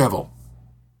Daredevil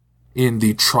in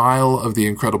the trial of the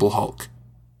Incredible Hulk.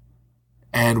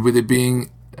 And with it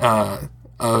being a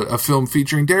film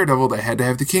featuring Daredevil, they had to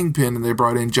have the Kingpin, and they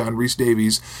brought in John Rhys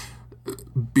Davies,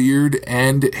 beard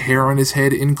and hair on his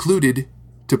head included,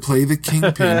 to play the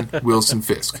Kingpin, Wilson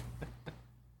Fisk.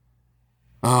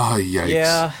 Oh,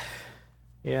 yikes.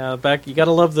 Yeah, back, you gotta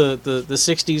love the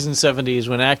 60s and 70s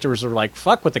when actors were like,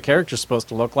 fuck what the character's supposed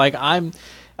to look like. I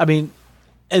mean,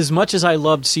 as much as I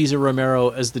loved Cesar Romero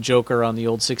as the Joker on the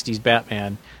old 60s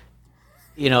Batman,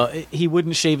 he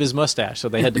wouldn't shave his mustache, so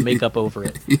they had to make up over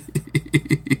it.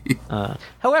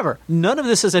 However, none of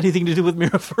this has anything to do with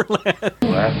Mira Furlan.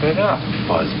 Laugh it up,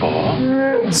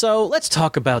 fuzzball. So let's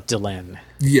talk about Delenn.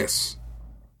 Yes.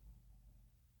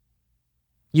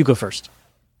 You go first.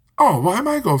 Oh, why am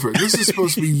I going first? This is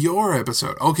supposed to be your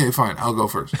episode. Okay, fine. I'll go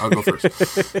first.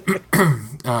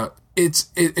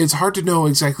 It's hard to know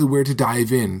exactly where to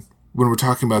dive in when we're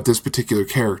talking about this particular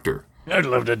character. I'd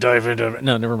love to dive into...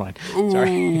 No, never mind. Ooh.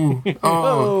 Sorry.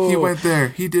 Oh, he went there.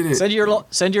 He did it.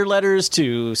 Send your letters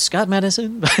to Scott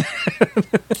Madison.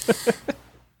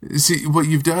 See, what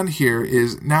you've done here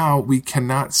is now we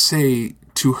cannot say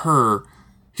to her,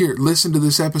 here, listen to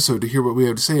this episode to hear what we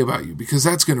have to say about you, because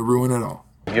that's going to ruin it all.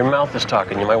 Your mouth is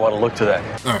talking. You might want to look to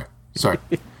that. All right. Sorry.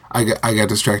 I got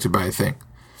distracted by a thing.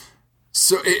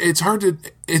 So it's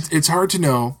hard to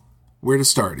know where to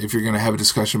start if you're going to have a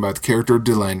discussion about the character of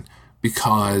Delenn,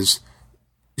 because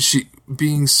she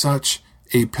being such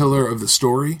a pillar of the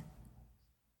story,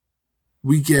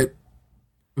 we get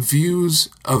views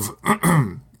of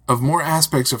of more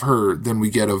aspects of her than we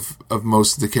get of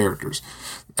most of the characters.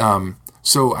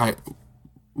 So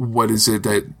what is it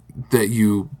that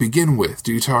you begin with?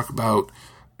 Do you talk about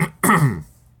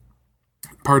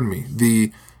pardon me,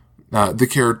 the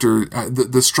character,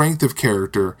 the strength of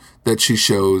character that she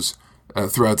shows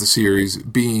throughout the series,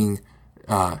 being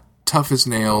tough as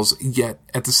nails, yet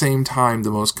at the same time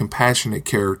the most compassionate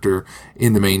character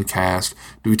in the main cast?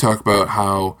 Do we talk about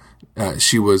how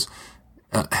she was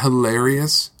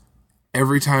hilarious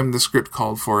every time the script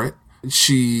called for it?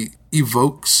 She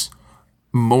evokes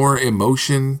more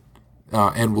emotion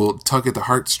and will tug at the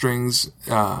heartstrings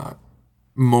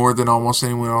more than almost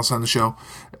anyone else on the show?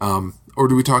 Or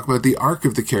do we talk about the arc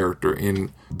of the character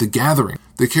in The Gathering?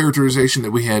 The characterization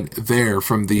that we had there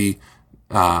from the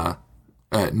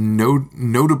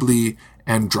notably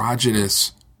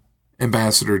androgynous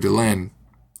Ambassador Delenn,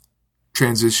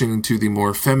 transitioning to the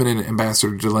more feminine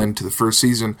Ambassador Delenn to the first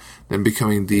season, then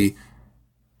becoming the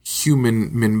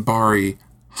human Minbari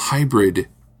hybrid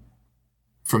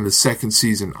from the second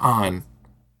season on,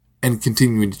 and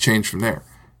continuing to change from there.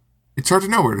 It's hard to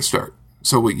know where to start.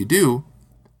 So what you do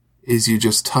is you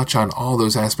just touch on all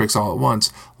those aspects all at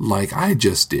once, like I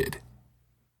just did.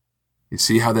 You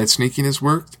see how that sneakiness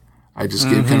worked? I just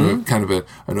gave kind of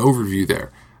an overview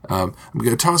there. I'm going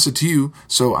to toss it to you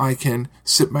so I can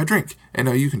sip my drink, and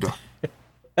now you can talk.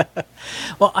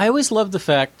 Well, I always loved the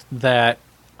fact that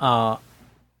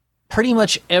pretty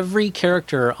much every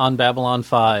character on Babylon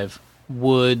 5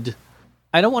 would,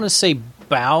 I don't want to say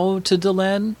bow to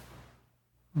Delenn,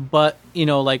 but,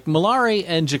 like Malari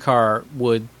and Jakar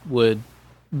would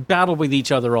battle with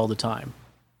each other all the time.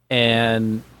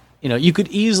 And, you could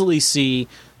easily see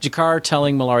Jakar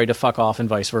telling Malari to fuck off and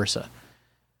vice versa.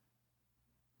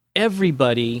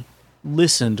 Everybody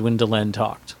listened when Delenn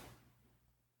talked.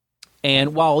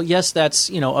 And while, yes, that's,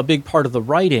 a big part of the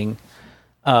writing,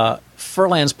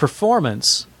 Furlan's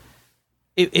performance,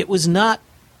 it was not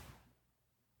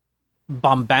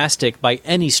bombastic by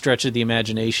any stretch of the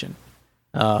imagination.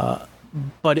 But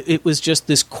it was just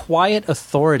this quiet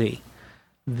authority,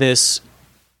 this,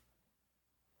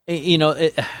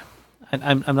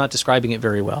 I'm not describing it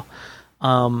very well.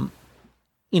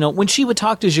 When she would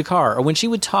talk to Jakar, or when she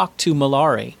would talk to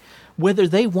Malari, whether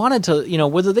they wanted to,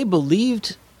 whether they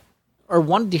believed or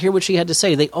wanted to hear what she had to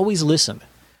say, they always listened.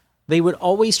 They would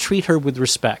always treat her with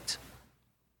respect.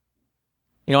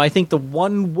 I think the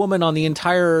one woman on the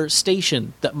entire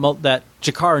station that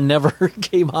Jakar never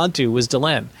came onto was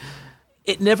Delenn.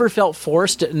 It never felt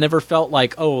forced. It never felt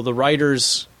like, oh, the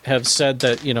writers have said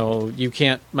that, you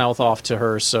can't mouth off to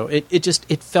her. So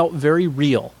it felt very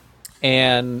real.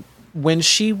 And when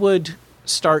she would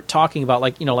start talking about,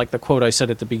 like the quote I said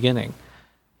at the beginning,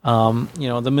 the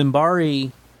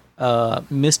Minbari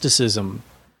mysticism,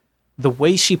 the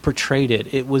way she portrayed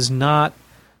it, it was not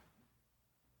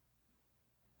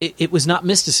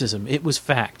mysticism, it was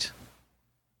fact.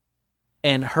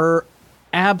 And her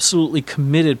absolutely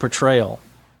committed portrayal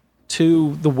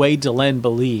to the way Delenn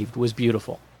believed was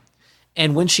beautiful.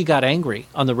 And when she got angry,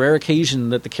 on the rare occasion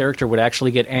that the character would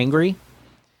actually get angry,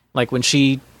 like when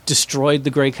she destroyed the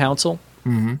Grey Council,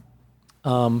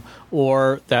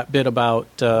 or that bit about,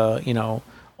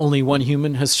 only one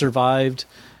human has survived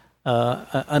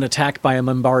an attack by a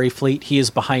Minbari fleet. He is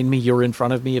behind me. You're in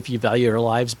front of me. If you value your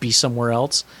lives, be somewhere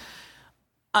else.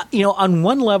 On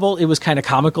one level, it was kind of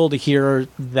comical to hear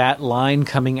that line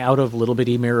coming out of little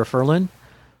bitty Mira Furlan.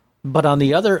 But on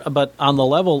the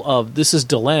level of this is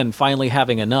Delenn finally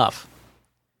having enough,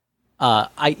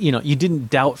 you didn't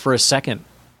doubt for a second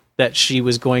that she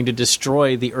was going to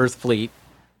destroy the Earth fleet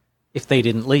if they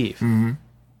didn't leave. Mm-hmm.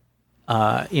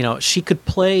 She could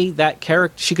play that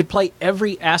character. She could play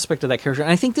every aspect of that character.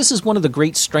 And I think this is one of the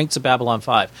great strengths of Babylon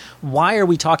 5. Why are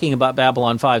we talking about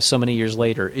Babylon 5 so many years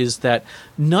later? Is that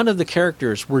none of the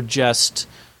characters were just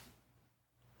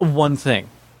one thing.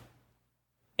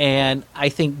 And I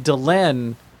think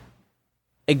Delenn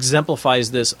exemplifies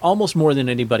this almost more than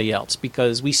anybody else,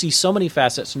 because we see so many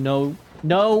facets. No,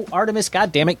 Artemis,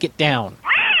 goddammit, get down.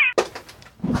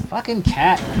 Fucking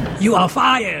cat. You are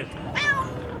fired.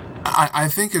 I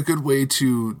think a good way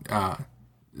to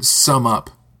sum up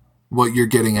what you're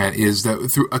getting at is that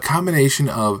through a combination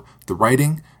of the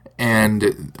writing and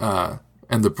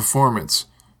the performance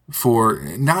for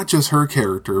not just her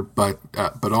character but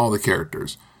all the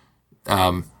characters,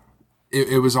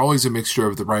 it was always a mixture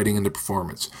of the writing and the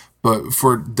performance. But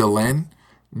for Delenn,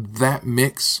 that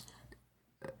mix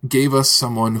gave us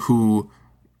someone who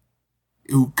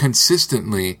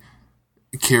consistently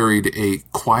carried a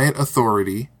quiet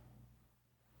authority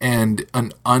and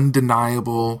an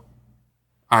undeniable,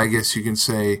 I guess you can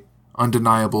say,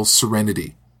 undeniable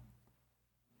serenity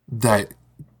that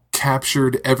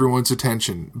captured everyone's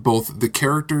attention, both the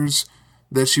characters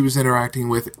that she was interacting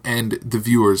with and the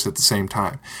viewers at the same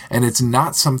time. And it's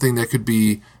not something that could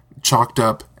be chalked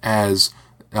up as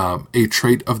a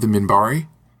trait of the Minbari,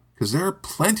 because there are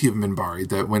plenty of Minbari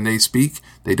that when they speak,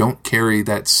 they don't carry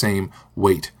that same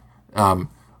weight.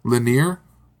 Lanier,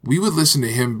 we would listen to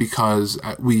him because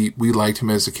we liked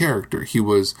him as a character. He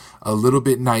was a little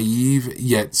bit naive,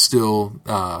 yet still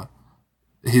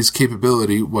his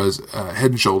capability was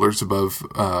head and shoulders above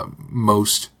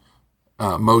most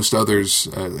others,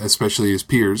 especially his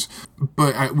peers.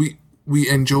 But we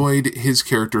enjoyed his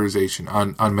characterization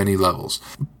on many levels.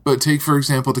 But take, for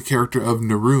example, the character of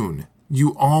Naroon.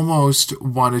 You almost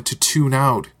wanted to tune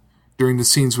out during the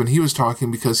scenes when he was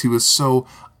talking because he was so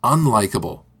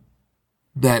unlikable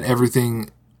that everything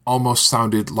almost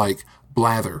sounded like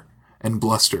blather and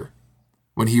bluster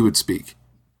when he would speak.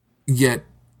 Yet,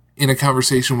 in a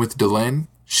conversation with Delenn,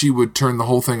 she would turn the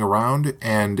whole thing around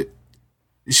and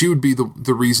she would be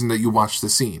the reason that you watch the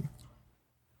scene.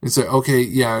 It's like, okay,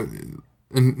 yeah,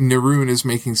 Naroon is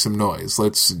making some noise.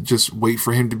 Let's just wait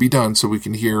for him to be done so we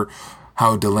can hear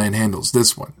how Delenn handles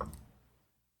this one.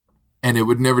 And it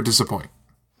would never disappoint.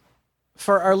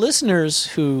 For our listeners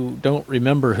who don't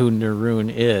remember who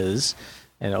Neroon is,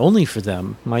 and only for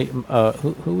them,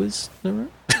 who is Neroon?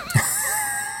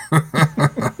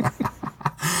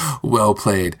 Well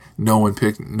played. No one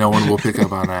will pick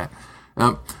up on that.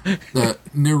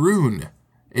 Neroon,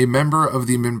 a member of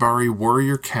the Minbari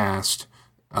warrior caste,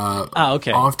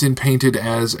 Okay. often painted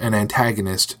as an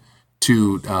antagonist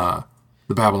to the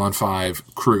Babylon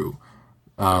 5 crew.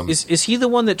 Is he the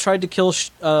one that tried to kill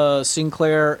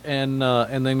Sinclair and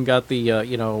then got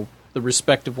the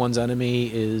respective one's enemy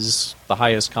is the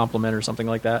highest compliment or something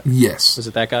like that? Yes. Was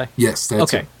it that guy? Yes,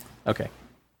 that's it. Okay.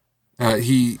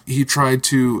 He tried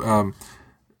to.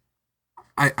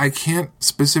 I can't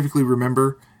specifically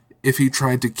remember if he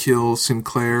tried to kill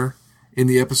Sinclair in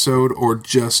the episode or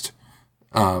just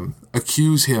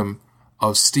accuse him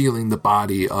of stealing the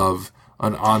body of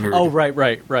an honored. Oh,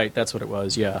 right. That's what it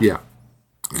was. Yeah. Yeah.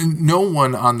 No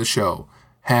one on the show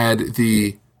had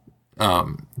the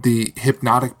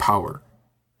hypnotic power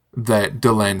that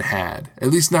Delenn had,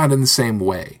 at least not in the same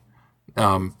way.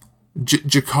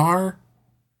 Jakar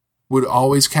would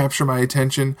always capture my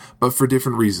attention, but for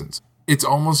different reasons. It's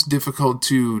almost difficult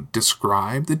to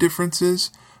describe the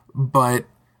differences, but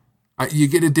you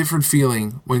get a different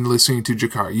feeling when listening to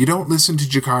Jakar. You don't listen to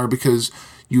Jakar because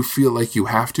you feel like you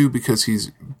have to, because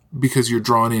you're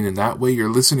drawn in that way. You're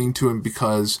listening to him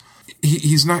because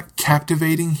he's not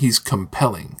captivating, he's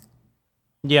compelling.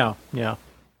 Yeah.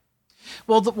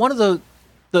 Well, one of the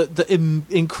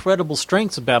incredible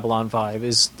strengths of Babylon 5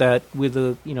 is that, with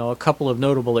a couple of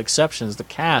notable exceptions, the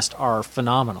cast are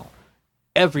phenomenal.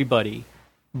 Everybody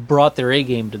brought their A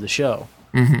game to the show.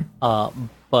 Mm-hmm.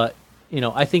 But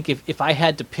I think if I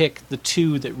had to pick the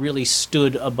two that really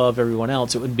stood above everyone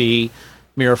else, it would be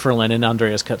Mira Furlan and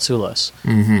Andreas Katsoulas.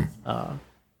 Mm-hmm.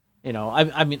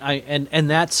 And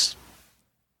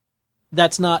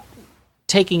that's not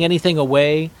taking anything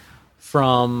away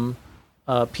from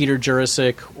Peter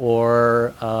Jurasik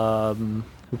or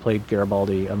who played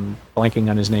Garibaldi. I'm blanking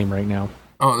on his name right now.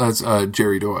 Oh, that's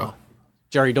Jerry Doyle.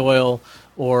 Jerry Doyle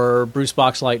or Bruce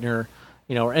Boxleitner,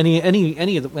 or any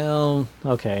of the. Well,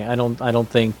 okay, I don't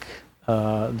think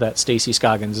that Stacey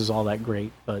Scoggins is all that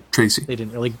great, but Tracy. They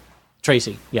didn't really.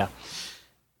 Tracy, yeah.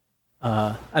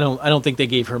 I don't think they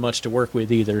gave her much to work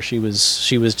with either. She was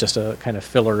just a kind of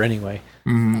filler anyway.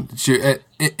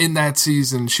 Mm-hmm. In that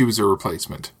season, she was a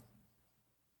replacement.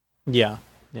 Yeah.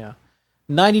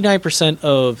 99%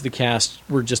 of the cast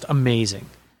were just amazing,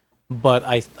 but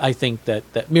I think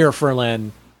that Mira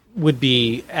Furlan would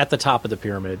be at the top of the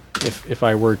pyramid if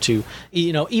I were to,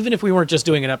 even if we weren't just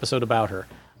doing an episode about her.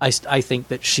 I think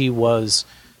that she was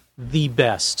the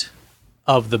best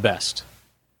of the best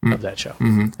of that show.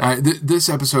 Mm-hmm. This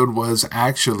episode was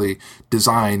actually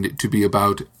designed to be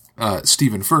about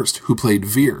Stephen Furst, who played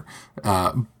Veer,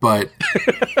 but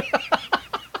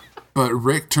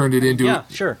Rick turned it into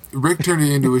Rick turned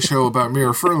it into a show about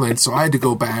Mira Furlan, so I had to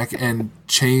go back and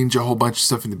change a whole bunch of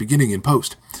stuff in the beginning in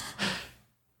post.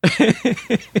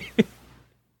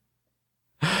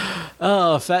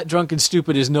 Oh, fat, drunk, and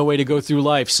stupid is no way to go through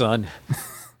life, son.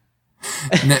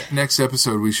 Next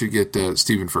episode, we should get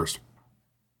Stephen Furst.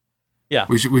 Yeah,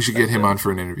 we should get him on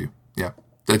for an interview. Yeah,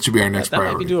 that should be our next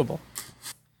priority. That might be doable.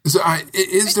 So,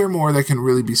 is there more that can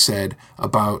really be said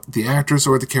about the actress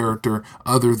or the character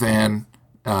other than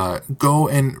go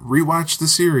and rewatch the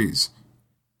series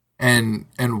and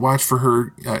watch for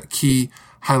her key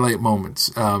highlight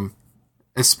moments?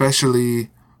 Especially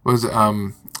was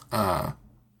the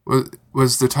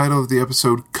title of the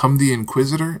episode "Come the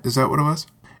Inquisitor"? Is that what it was?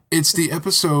 It's the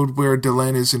episode where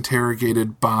Delenn is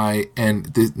interrogated by,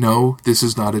 no, this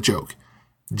is not a joke,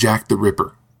 Jack the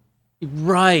Ripper.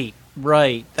 Right,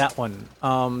 that one.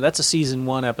 That's a season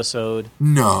 1 episode.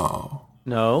 No,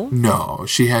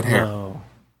 she had hair. No.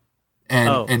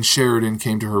 And Sheridan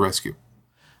came to her rescue.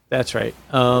 That's right.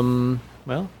 Well,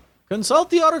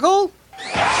 consult the article.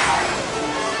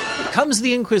 Comes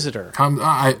the Inquisitor.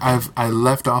 I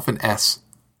left off an S.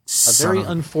 A very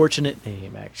unfortunate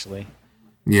name, actually.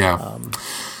 Yeah.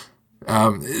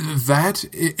 That,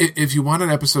 if you want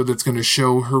an episode that's going to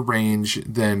show her range,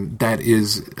 then that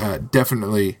is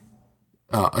definitely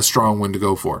a strong one to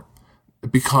go for.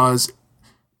 Because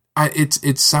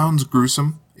it sounds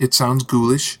gruesome, it sounds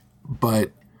ghoulish,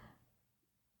 but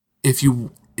if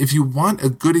you want a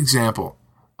good example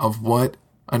of what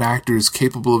an actor is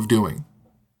capable of doing,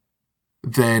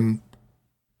 then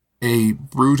a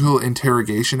brutal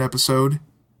interrogation episode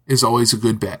is always a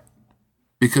good bet.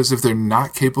 Because if they're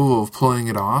not capable of pulling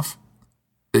it off,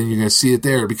 then you're going to see it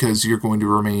there because you're going to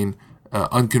remain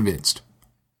unconvinced.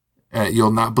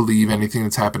 You'll not believe anything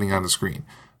that's happening on the screen.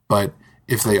 But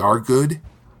if they are good,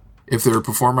 if they're a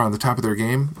performer on the top of their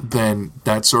game, then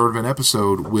that sort of an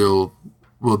episode will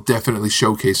definitely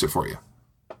showcase it for you.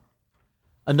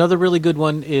 Another really good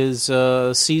one is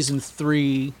Season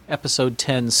 3, Episode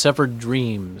 10, Severed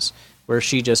Dreams, where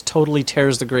she just totally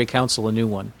tears the Grey Council a new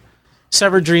one.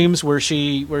 Severed Dreams, where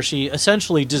she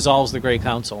essentially dissolves the Grey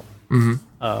Council. Mm-hmm.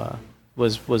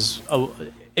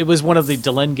 It was one of the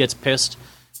Delenn gets pissed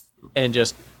and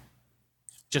just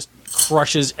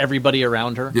crushes everybody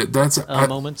around her. Yeah, that's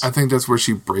moments. I think that's where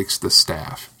she breaks the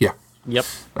staff. Yeah. Yep.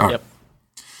 All right. Yep.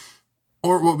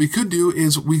 Or what we could do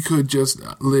is we could just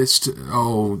list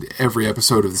every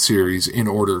episode of the series in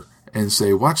order and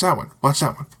say, watch that one, watch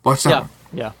that one, watch that one.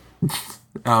 Yeah.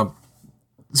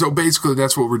 So basically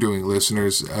that's what we're doing,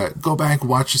 listeners. Go back,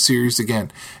 watch the series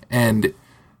again. And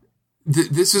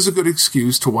this is a good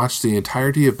excuse to watch the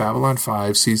entirety of Babylon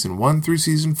 5, Season 1 through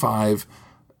Season 5,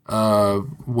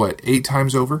 8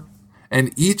 times over?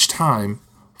 And each time,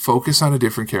 focus on a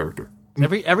different character.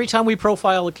 Every time we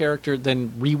profile a character,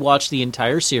 then rewatch the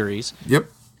entire series. Yep.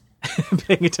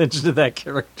 Paying attention to that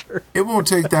character. It won't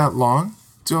take that long.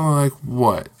 It's only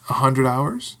 100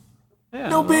 hours? Yeah,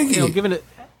 no biggie. Given it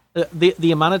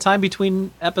the amount of time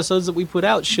between episodes that we put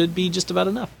out should be just about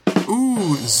enough.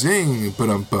 Ooh, zing,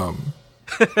 ba-dum-bum.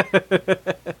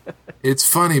 It's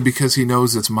funny because he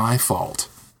knows it's my fault.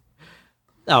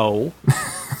 Oh.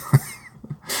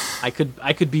 I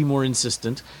could be more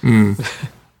insistent.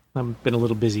 I've been a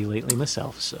little busy lately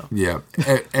myself, so. Yeah,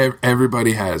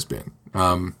 everybody has been.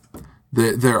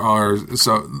 There are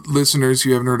some listeners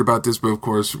who haven't heard about this, but of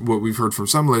course, what we've heard from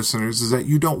some listeners is that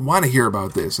you don't want to hear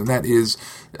about this, and that is,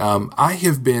 I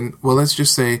have been, well, let's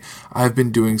just say I've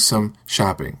been doing some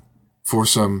shopping for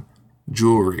some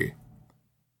jewelry.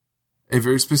 A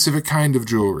very specific kind of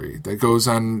jewelry that goes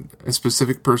on a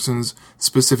specific person's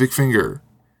specific finger.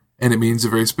 And it means a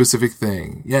very specific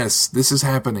thing. Yes, this is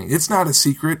happening. It's not a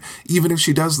secret, even if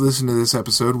she does listen to this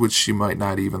episode, which she might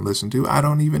not even listen to. I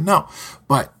don't even know.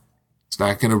 But it's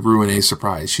not going to ruin a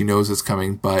surprise. She knows it's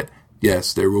coming. But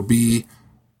yes, there will be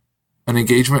an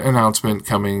engagement announcement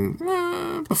coming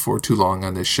before too long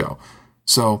on this show.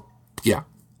 So, yeah,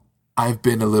 I've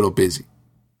been a little busy.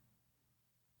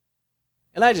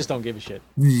 And I just don't give a shit.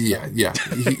 Yeah.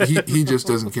 He just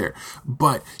doesn't care.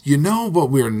 But you know what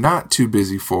we're not too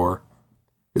busy for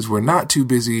is we're not too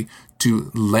busy to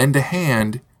lend a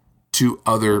hand to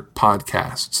other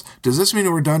podcasts. Does this mean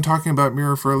we're done talking about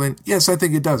Mira Furlan? Yes, I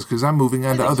think it does, because I'm moving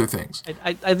on to other things.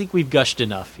 I think we've gushed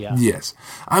enough, yeah. Yes.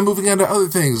 I'm moving on to other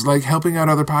things, like helping out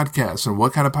other podcasts. And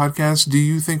what kind of podcasts do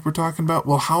you think we're talking about?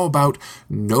 Well, how about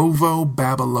Novo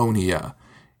Babylonia?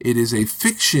 It is a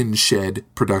Fiction Shed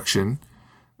production,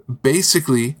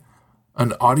 basically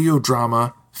an audio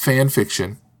drama fan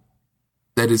fiction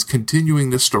that is continuing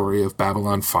the story of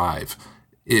Babylon 5.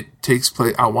 It takes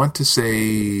place, I want to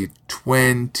say,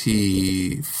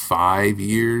 25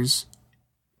 years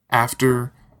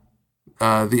after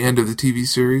the end of the TV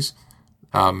series.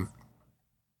 I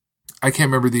can't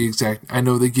remember the exact, I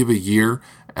know they give a year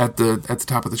at the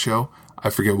top of the show. I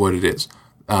forget what it is.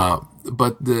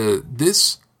 But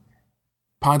this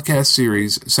podcast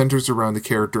series centers around the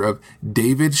character of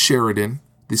David Sheridan,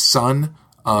 the son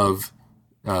of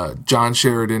John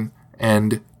Sheridan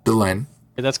and Delenn.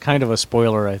 That's kind of a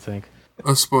spoiler, I think.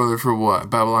 A spoiler for what?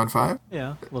 Babylon 5?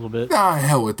 Yeah, a little bit.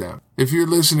 Hell with them. If you're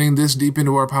listening this deep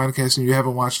into our podcast and you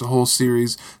haven't watched the whole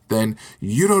series, then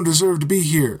you don't deserve to be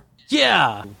here.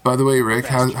 Yeah! By the way, Rick,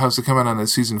 how's it coming on the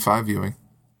Season 5 viewing?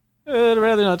 I'd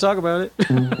rather not talk about it.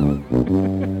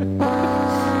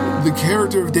 The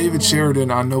character of David Sheridan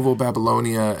on Novo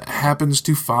Babylonia happens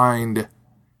to find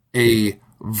a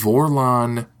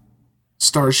Vorlon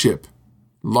starship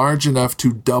large enough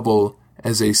to double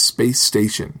as a space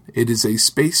station. It is a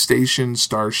space station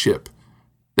starship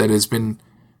that has been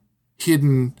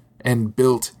hidden and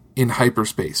built in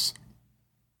hyperspace.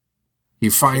 He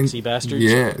finds, bastards.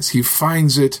 Yes, he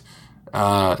finds it,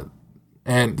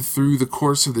 and through the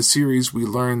course of the series, we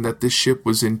learn that this ship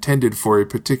was intended for a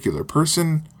particular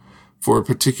person, for a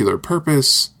particular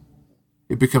purpose.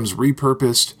 It becomes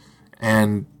repurposed,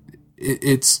 and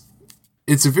it's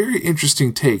a very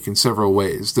interesting take in several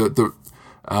ways.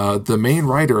 The main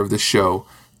writer of this show,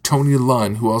 Tony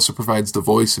Lunn, who also provides the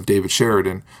voice of David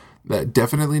Sheridan, that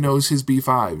definitely knows his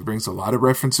B5. He brings a lot of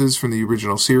references from the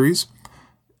original series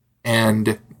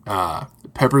and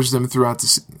peppers them throughout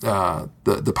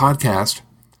the podcast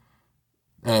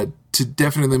to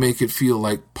definitely make it feel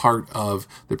like part of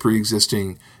the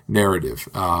pre-existing narrative.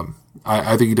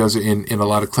 I think he does it in a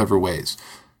lot of clever ways.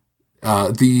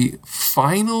 The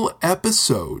final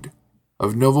episode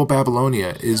of Novo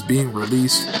Babylonia is being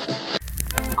released.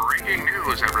 Breaking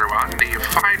news, everyone. The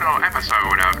final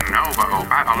episode of Novo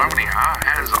Babylonia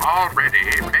has already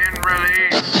been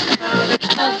released.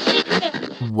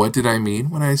 What did I mean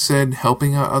when I said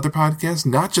helping out other podcasts?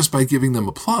 Not just by giving them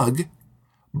a plug,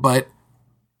 but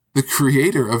the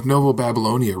creator of Novo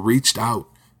Babylonia reached out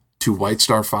to White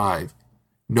Star 5,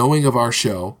 knowing of our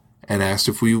show, and asked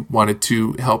if we wanted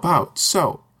to help out.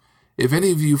 So, if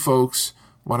any of you folks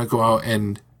want to go out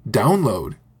and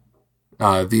download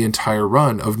the entire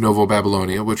run of Novo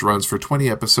Babylonia, which runs for 20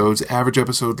 episodes, average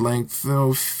episode length,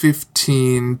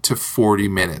 15 to 40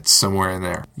 minutes, somewhere in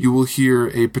there. You will hear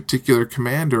a particular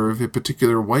commander of a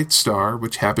particular White Star,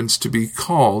 which happens to be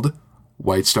called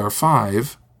White Star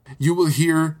 5. You will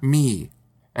hear me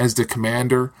as the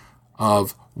commander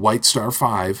of White Star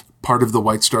 5, part of the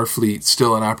White Star fleet,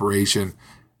 still in operation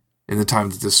in the time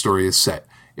that this story is set.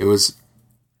 It was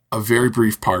a very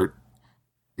brief part.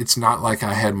 It's not like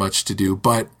I had much to do,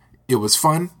 but it was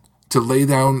fun to lay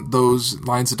down those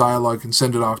lines of dialogue and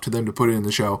send it off to them to put it in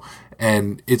the show.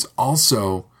 And it's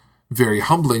also very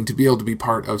humbling to be able to be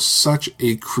part of such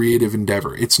a creative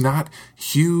endeavor. It's not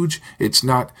huge, it's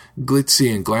not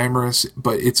glitzy and glamorous,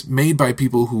 but it's made by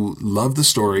people who love the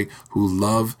story, who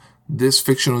love this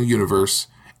fictional universe,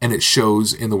 and it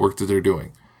shows in the work that they're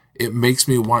doing. It makes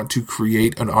me want to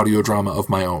create an audio drama of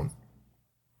my own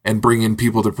and bring in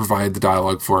people to provide the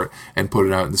dialogue for it and put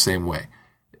it out in the same way.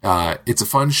 It's a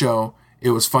fun show. It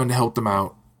was fun to help them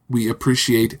out. We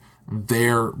appreciate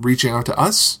their reaching out to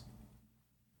us,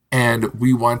 and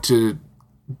we want to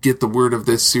get the word of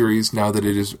this series now that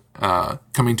it is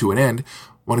coming to an end.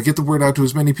 Want to get the word out to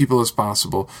as many people as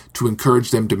possible to encourage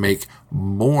them to make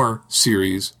more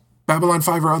series, Babylon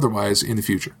 5 or otherwise, in the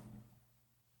future.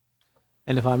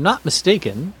 And if I'm not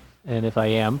mistaken, and if I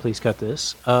am, please cut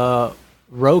this,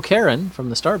 Ro Karen from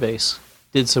the Starbase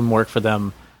did some work for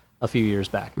them a few years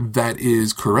back. That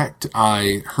is correct.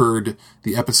 I heard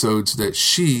the episodes that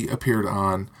she appeared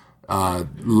on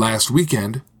last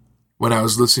weekend when I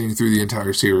was listening through the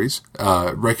entire series.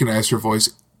 Recognized her voice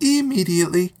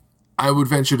immediately. I would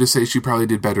venture to say she probably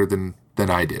did better than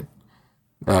I did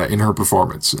in her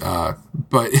performance.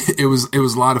 But it was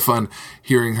a lot of fun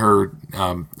hearing her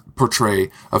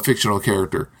portray a fictional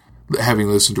character, having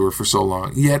listened to her for so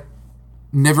long, yet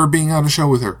never being on a show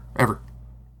with her, ever.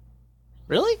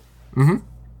 Really? Mm-hmm.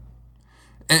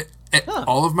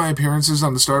 All of my appearances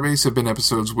on the Starbase have been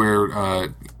episodes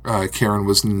where Karen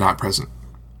was not present.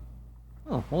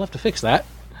 Oh, we'll have to fix that.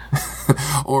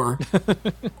 or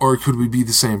could we be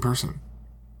the same person?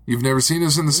 You've never seen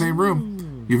us in the same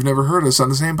room. You've never heard us on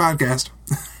the same podcast.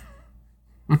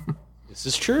 This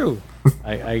is true.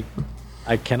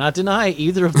 I cannot deny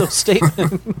either of those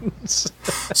statements.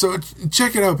 So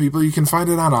check it out, people. You can find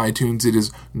it on iTunes. It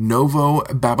is Novo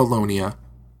Babylonia.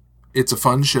 It's a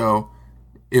fun show.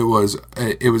 It was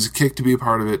a kick to be a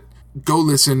part of it. Go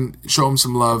listen, show them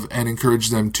some love, and encourage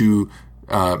them to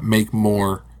make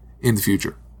more in the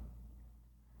future.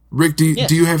 Rick, do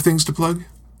you have things to plug?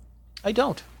 I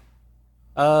don't.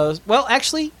 Well,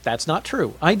 actually, that's not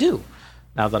true. I do.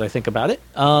 Now that I think about it,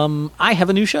 I have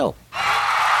a new show.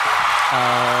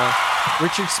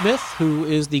 Richard Smith, who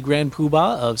is the Grand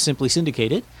Poobah of Simply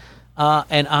Syndicated,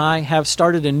 and I have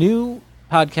started a new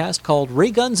podcast called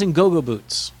Ray Guns and Go-Go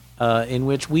Boots, in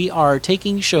which we are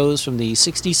taking shows from the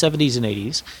 60s, 70s, and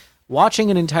 80s, watching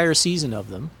an entire season of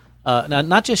them,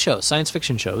 not just shows, science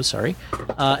fiction shows, sorry,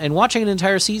 and watching an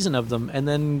entire season of them, and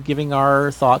then giving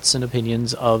our thoughts and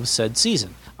opinions of said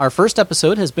season. Our first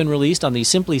episode has been released on the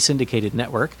Simply Syndicated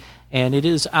network, and it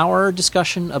is our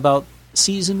discussion about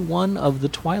Season 1 of The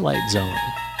Twilight Zone.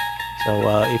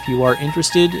 So if you are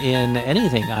interested in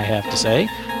anything I have to say,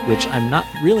 which I'm not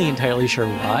really entirely sure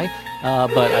why,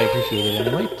 but I appreciate it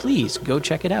anyway, please go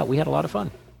check it out. We had a lot of fun.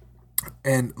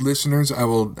 And listeners, I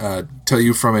will tell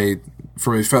you from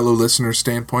a fellow listener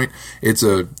standpoint, it's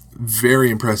a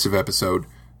very impressive episode.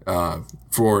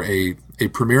 For a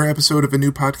premiere episode of a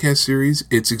new podcast series,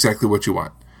 it's exactly what you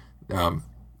want.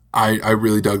 I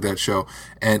really dug that show,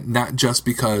 and not just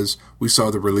because we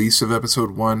saw the release of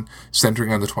episode 1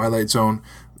 centering on the Twilight Zone.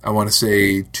 I want to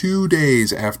say 2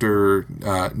 days after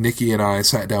Nikki and I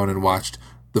sat down and watched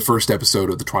the first episode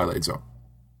of the Twilight Zone.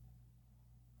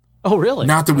 Oh, really?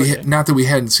 Not that we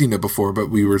hadn't seen it before, but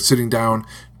we were sitting down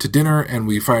to dinner and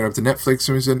we fired up the Netflix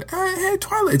and we said, "Hey,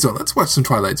 Twilight Zone, let's watch some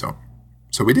Twilight Zone."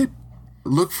 So we did.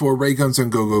 Look for Ray Guns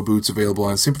and Go-Go Boots available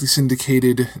on Simply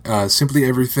Syndicated, Simply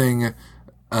Everything,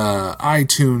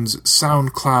 iTunes,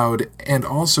 SoundCloud, and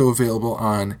also available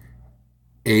on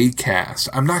Acast.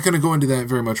 I'm not going to go into that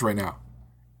very much right now.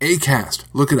 Acast,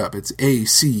 look it up. It's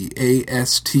Acast.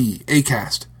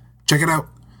 Acast. Check it out.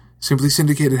 Simply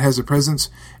Syndicated has a presence,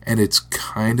 and it's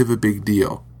kind of a big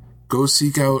deal. Go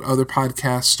seek out other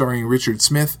podcasts starring Richard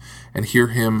Smith and hear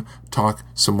him talk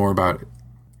some more about it.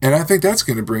 And I think that's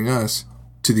going to bring us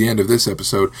to the end of this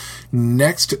episode.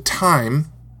 Next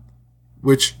time,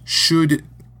 which should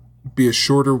be a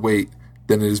shorter wait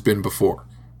than it has been before.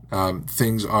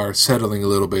 Things are settling a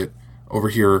little bit over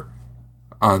here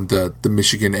on the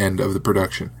Michigan end of the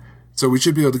production. So we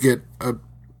should be able to get a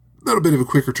little bit of a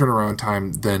quicker turnaround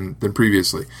time than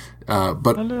previously.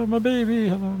 But hello, my baby.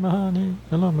 Hello, my honey.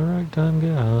 Hello, my ragtime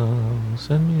gal.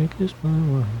 Send me a kiss,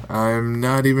 my wife. I'm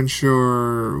not even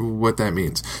sure what that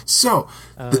means. So,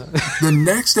 the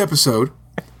next episode...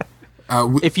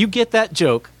 if you get that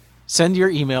joke, send your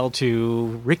email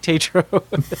to Rick Tatro.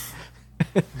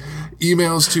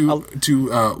 Emails to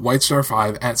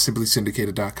whitestar5 at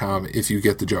simplysyndicated.com if you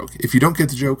get the joke. If you don't get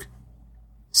the joke,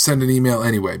 send an email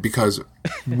anyway, because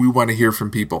we want to hear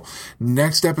from people.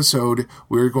 Next episode,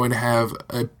 we're going to have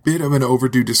a bit of an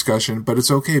overdue discussion, but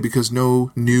it's okay because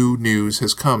no new news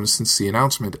has come since the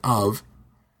announcement of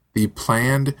the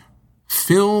planned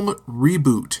film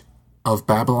reboot of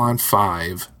Babylon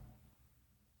 5,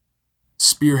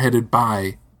 spearheaded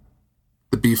by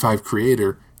the B5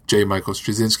 creator, J. Michael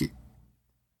Straczynski.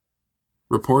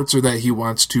 Reports are that he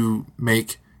wants to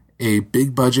make a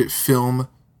big-budget film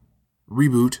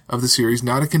reboot of the series,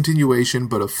 not a continuation,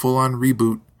 but a full-on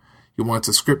reboot. He wants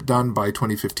a script done by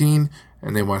 2015,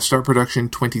 and they want to start production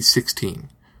 2016.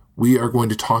 We are going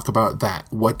to talk about that.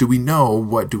 What do we know?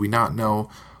 What do we not know?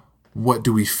 What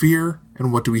do we fear?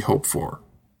 And what do we hope for?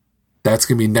 That's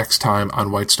going to be next time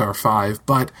on White Star 5.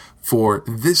 But for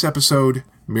this episode,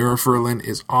 Mira Furlan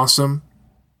is awesome.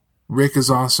 Rick is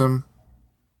awesome.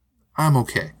 I'm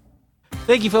okay.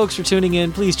 Thank you, folks, for tuning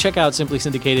in. Please check out Simply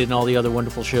Syndicated and all the other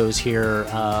wonderful shows here.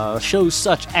 Shows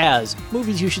such as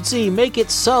Movies You Should See, Make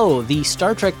It So, the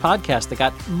Star Trek podcast that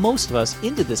got most of us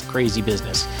into this crazy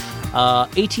business.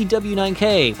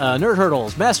 ATW9K, Nerd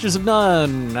Hurdles, Masters of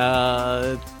None,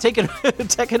 Take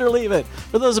It or Leave It.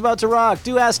 For those about to rock,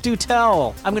 Do Ask, Do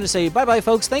Tell. I'm going to say bye-bye,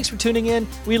 folks. Thanks for tuning in.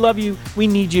 We love you. We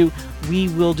need you. We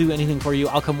will do anything for you.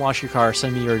 I'll come wash your car.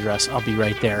 Send me your address. I'll be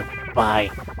right there. Bye.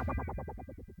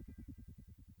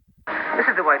 This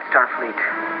is the White Star Fleet.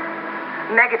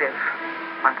 Negative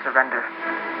on surrender.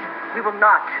 We will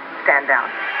not stand down.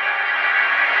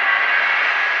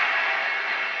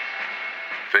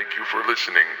 Thank you for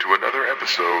listening to another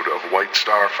episode of White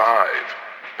Star 5.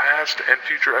 Past and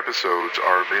future episodes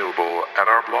are available at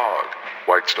our blog,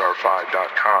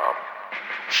 whitestar5.com,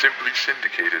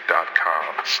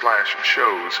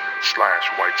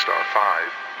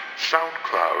 simplysyndicated.com/shows/whitestar5,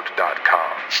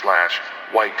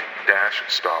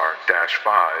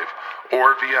 soundcloud.com/white-star-5,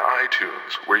 or via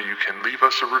iTunes, where you can leave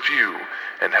us a review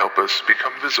and help us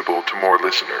become visible to more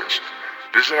listeners.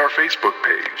 Visit our Facebook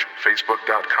page,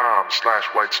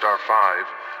 facebook.com/whitestar5,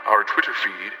 our Twitter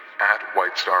feed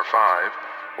 @whitestar5,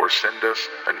 or send us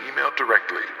an email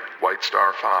directly,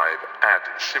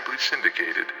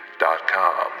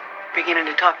 whitestar5@simplysyndicated.com. Beginning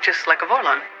to talk just like a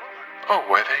Vorlon. Oh,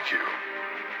 why, thank you.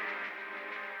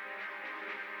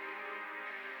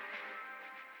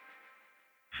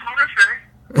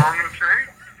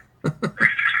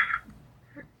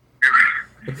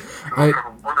 You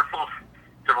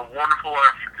have a wonderful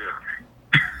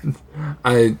afternoon.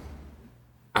 I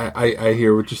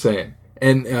hear what you're saying.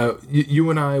 And you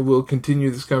and I will continue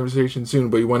this conversation soon,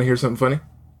 but you want to hear something funny?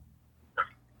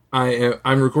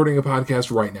 I'm recording a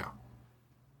podcast right now.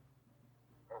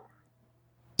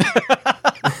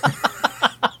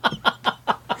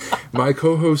 My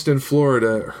co-host in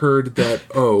Florida heard that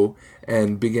O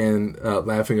and began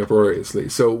laughing uproariously.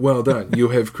 So well done. You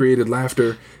have created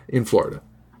laughter in Florida.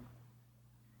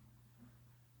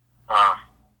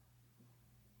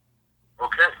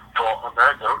 Okay. Well, on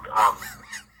that note,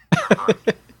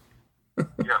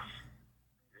 yes.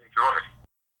 Enjoy.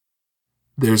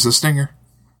 There's a stinger.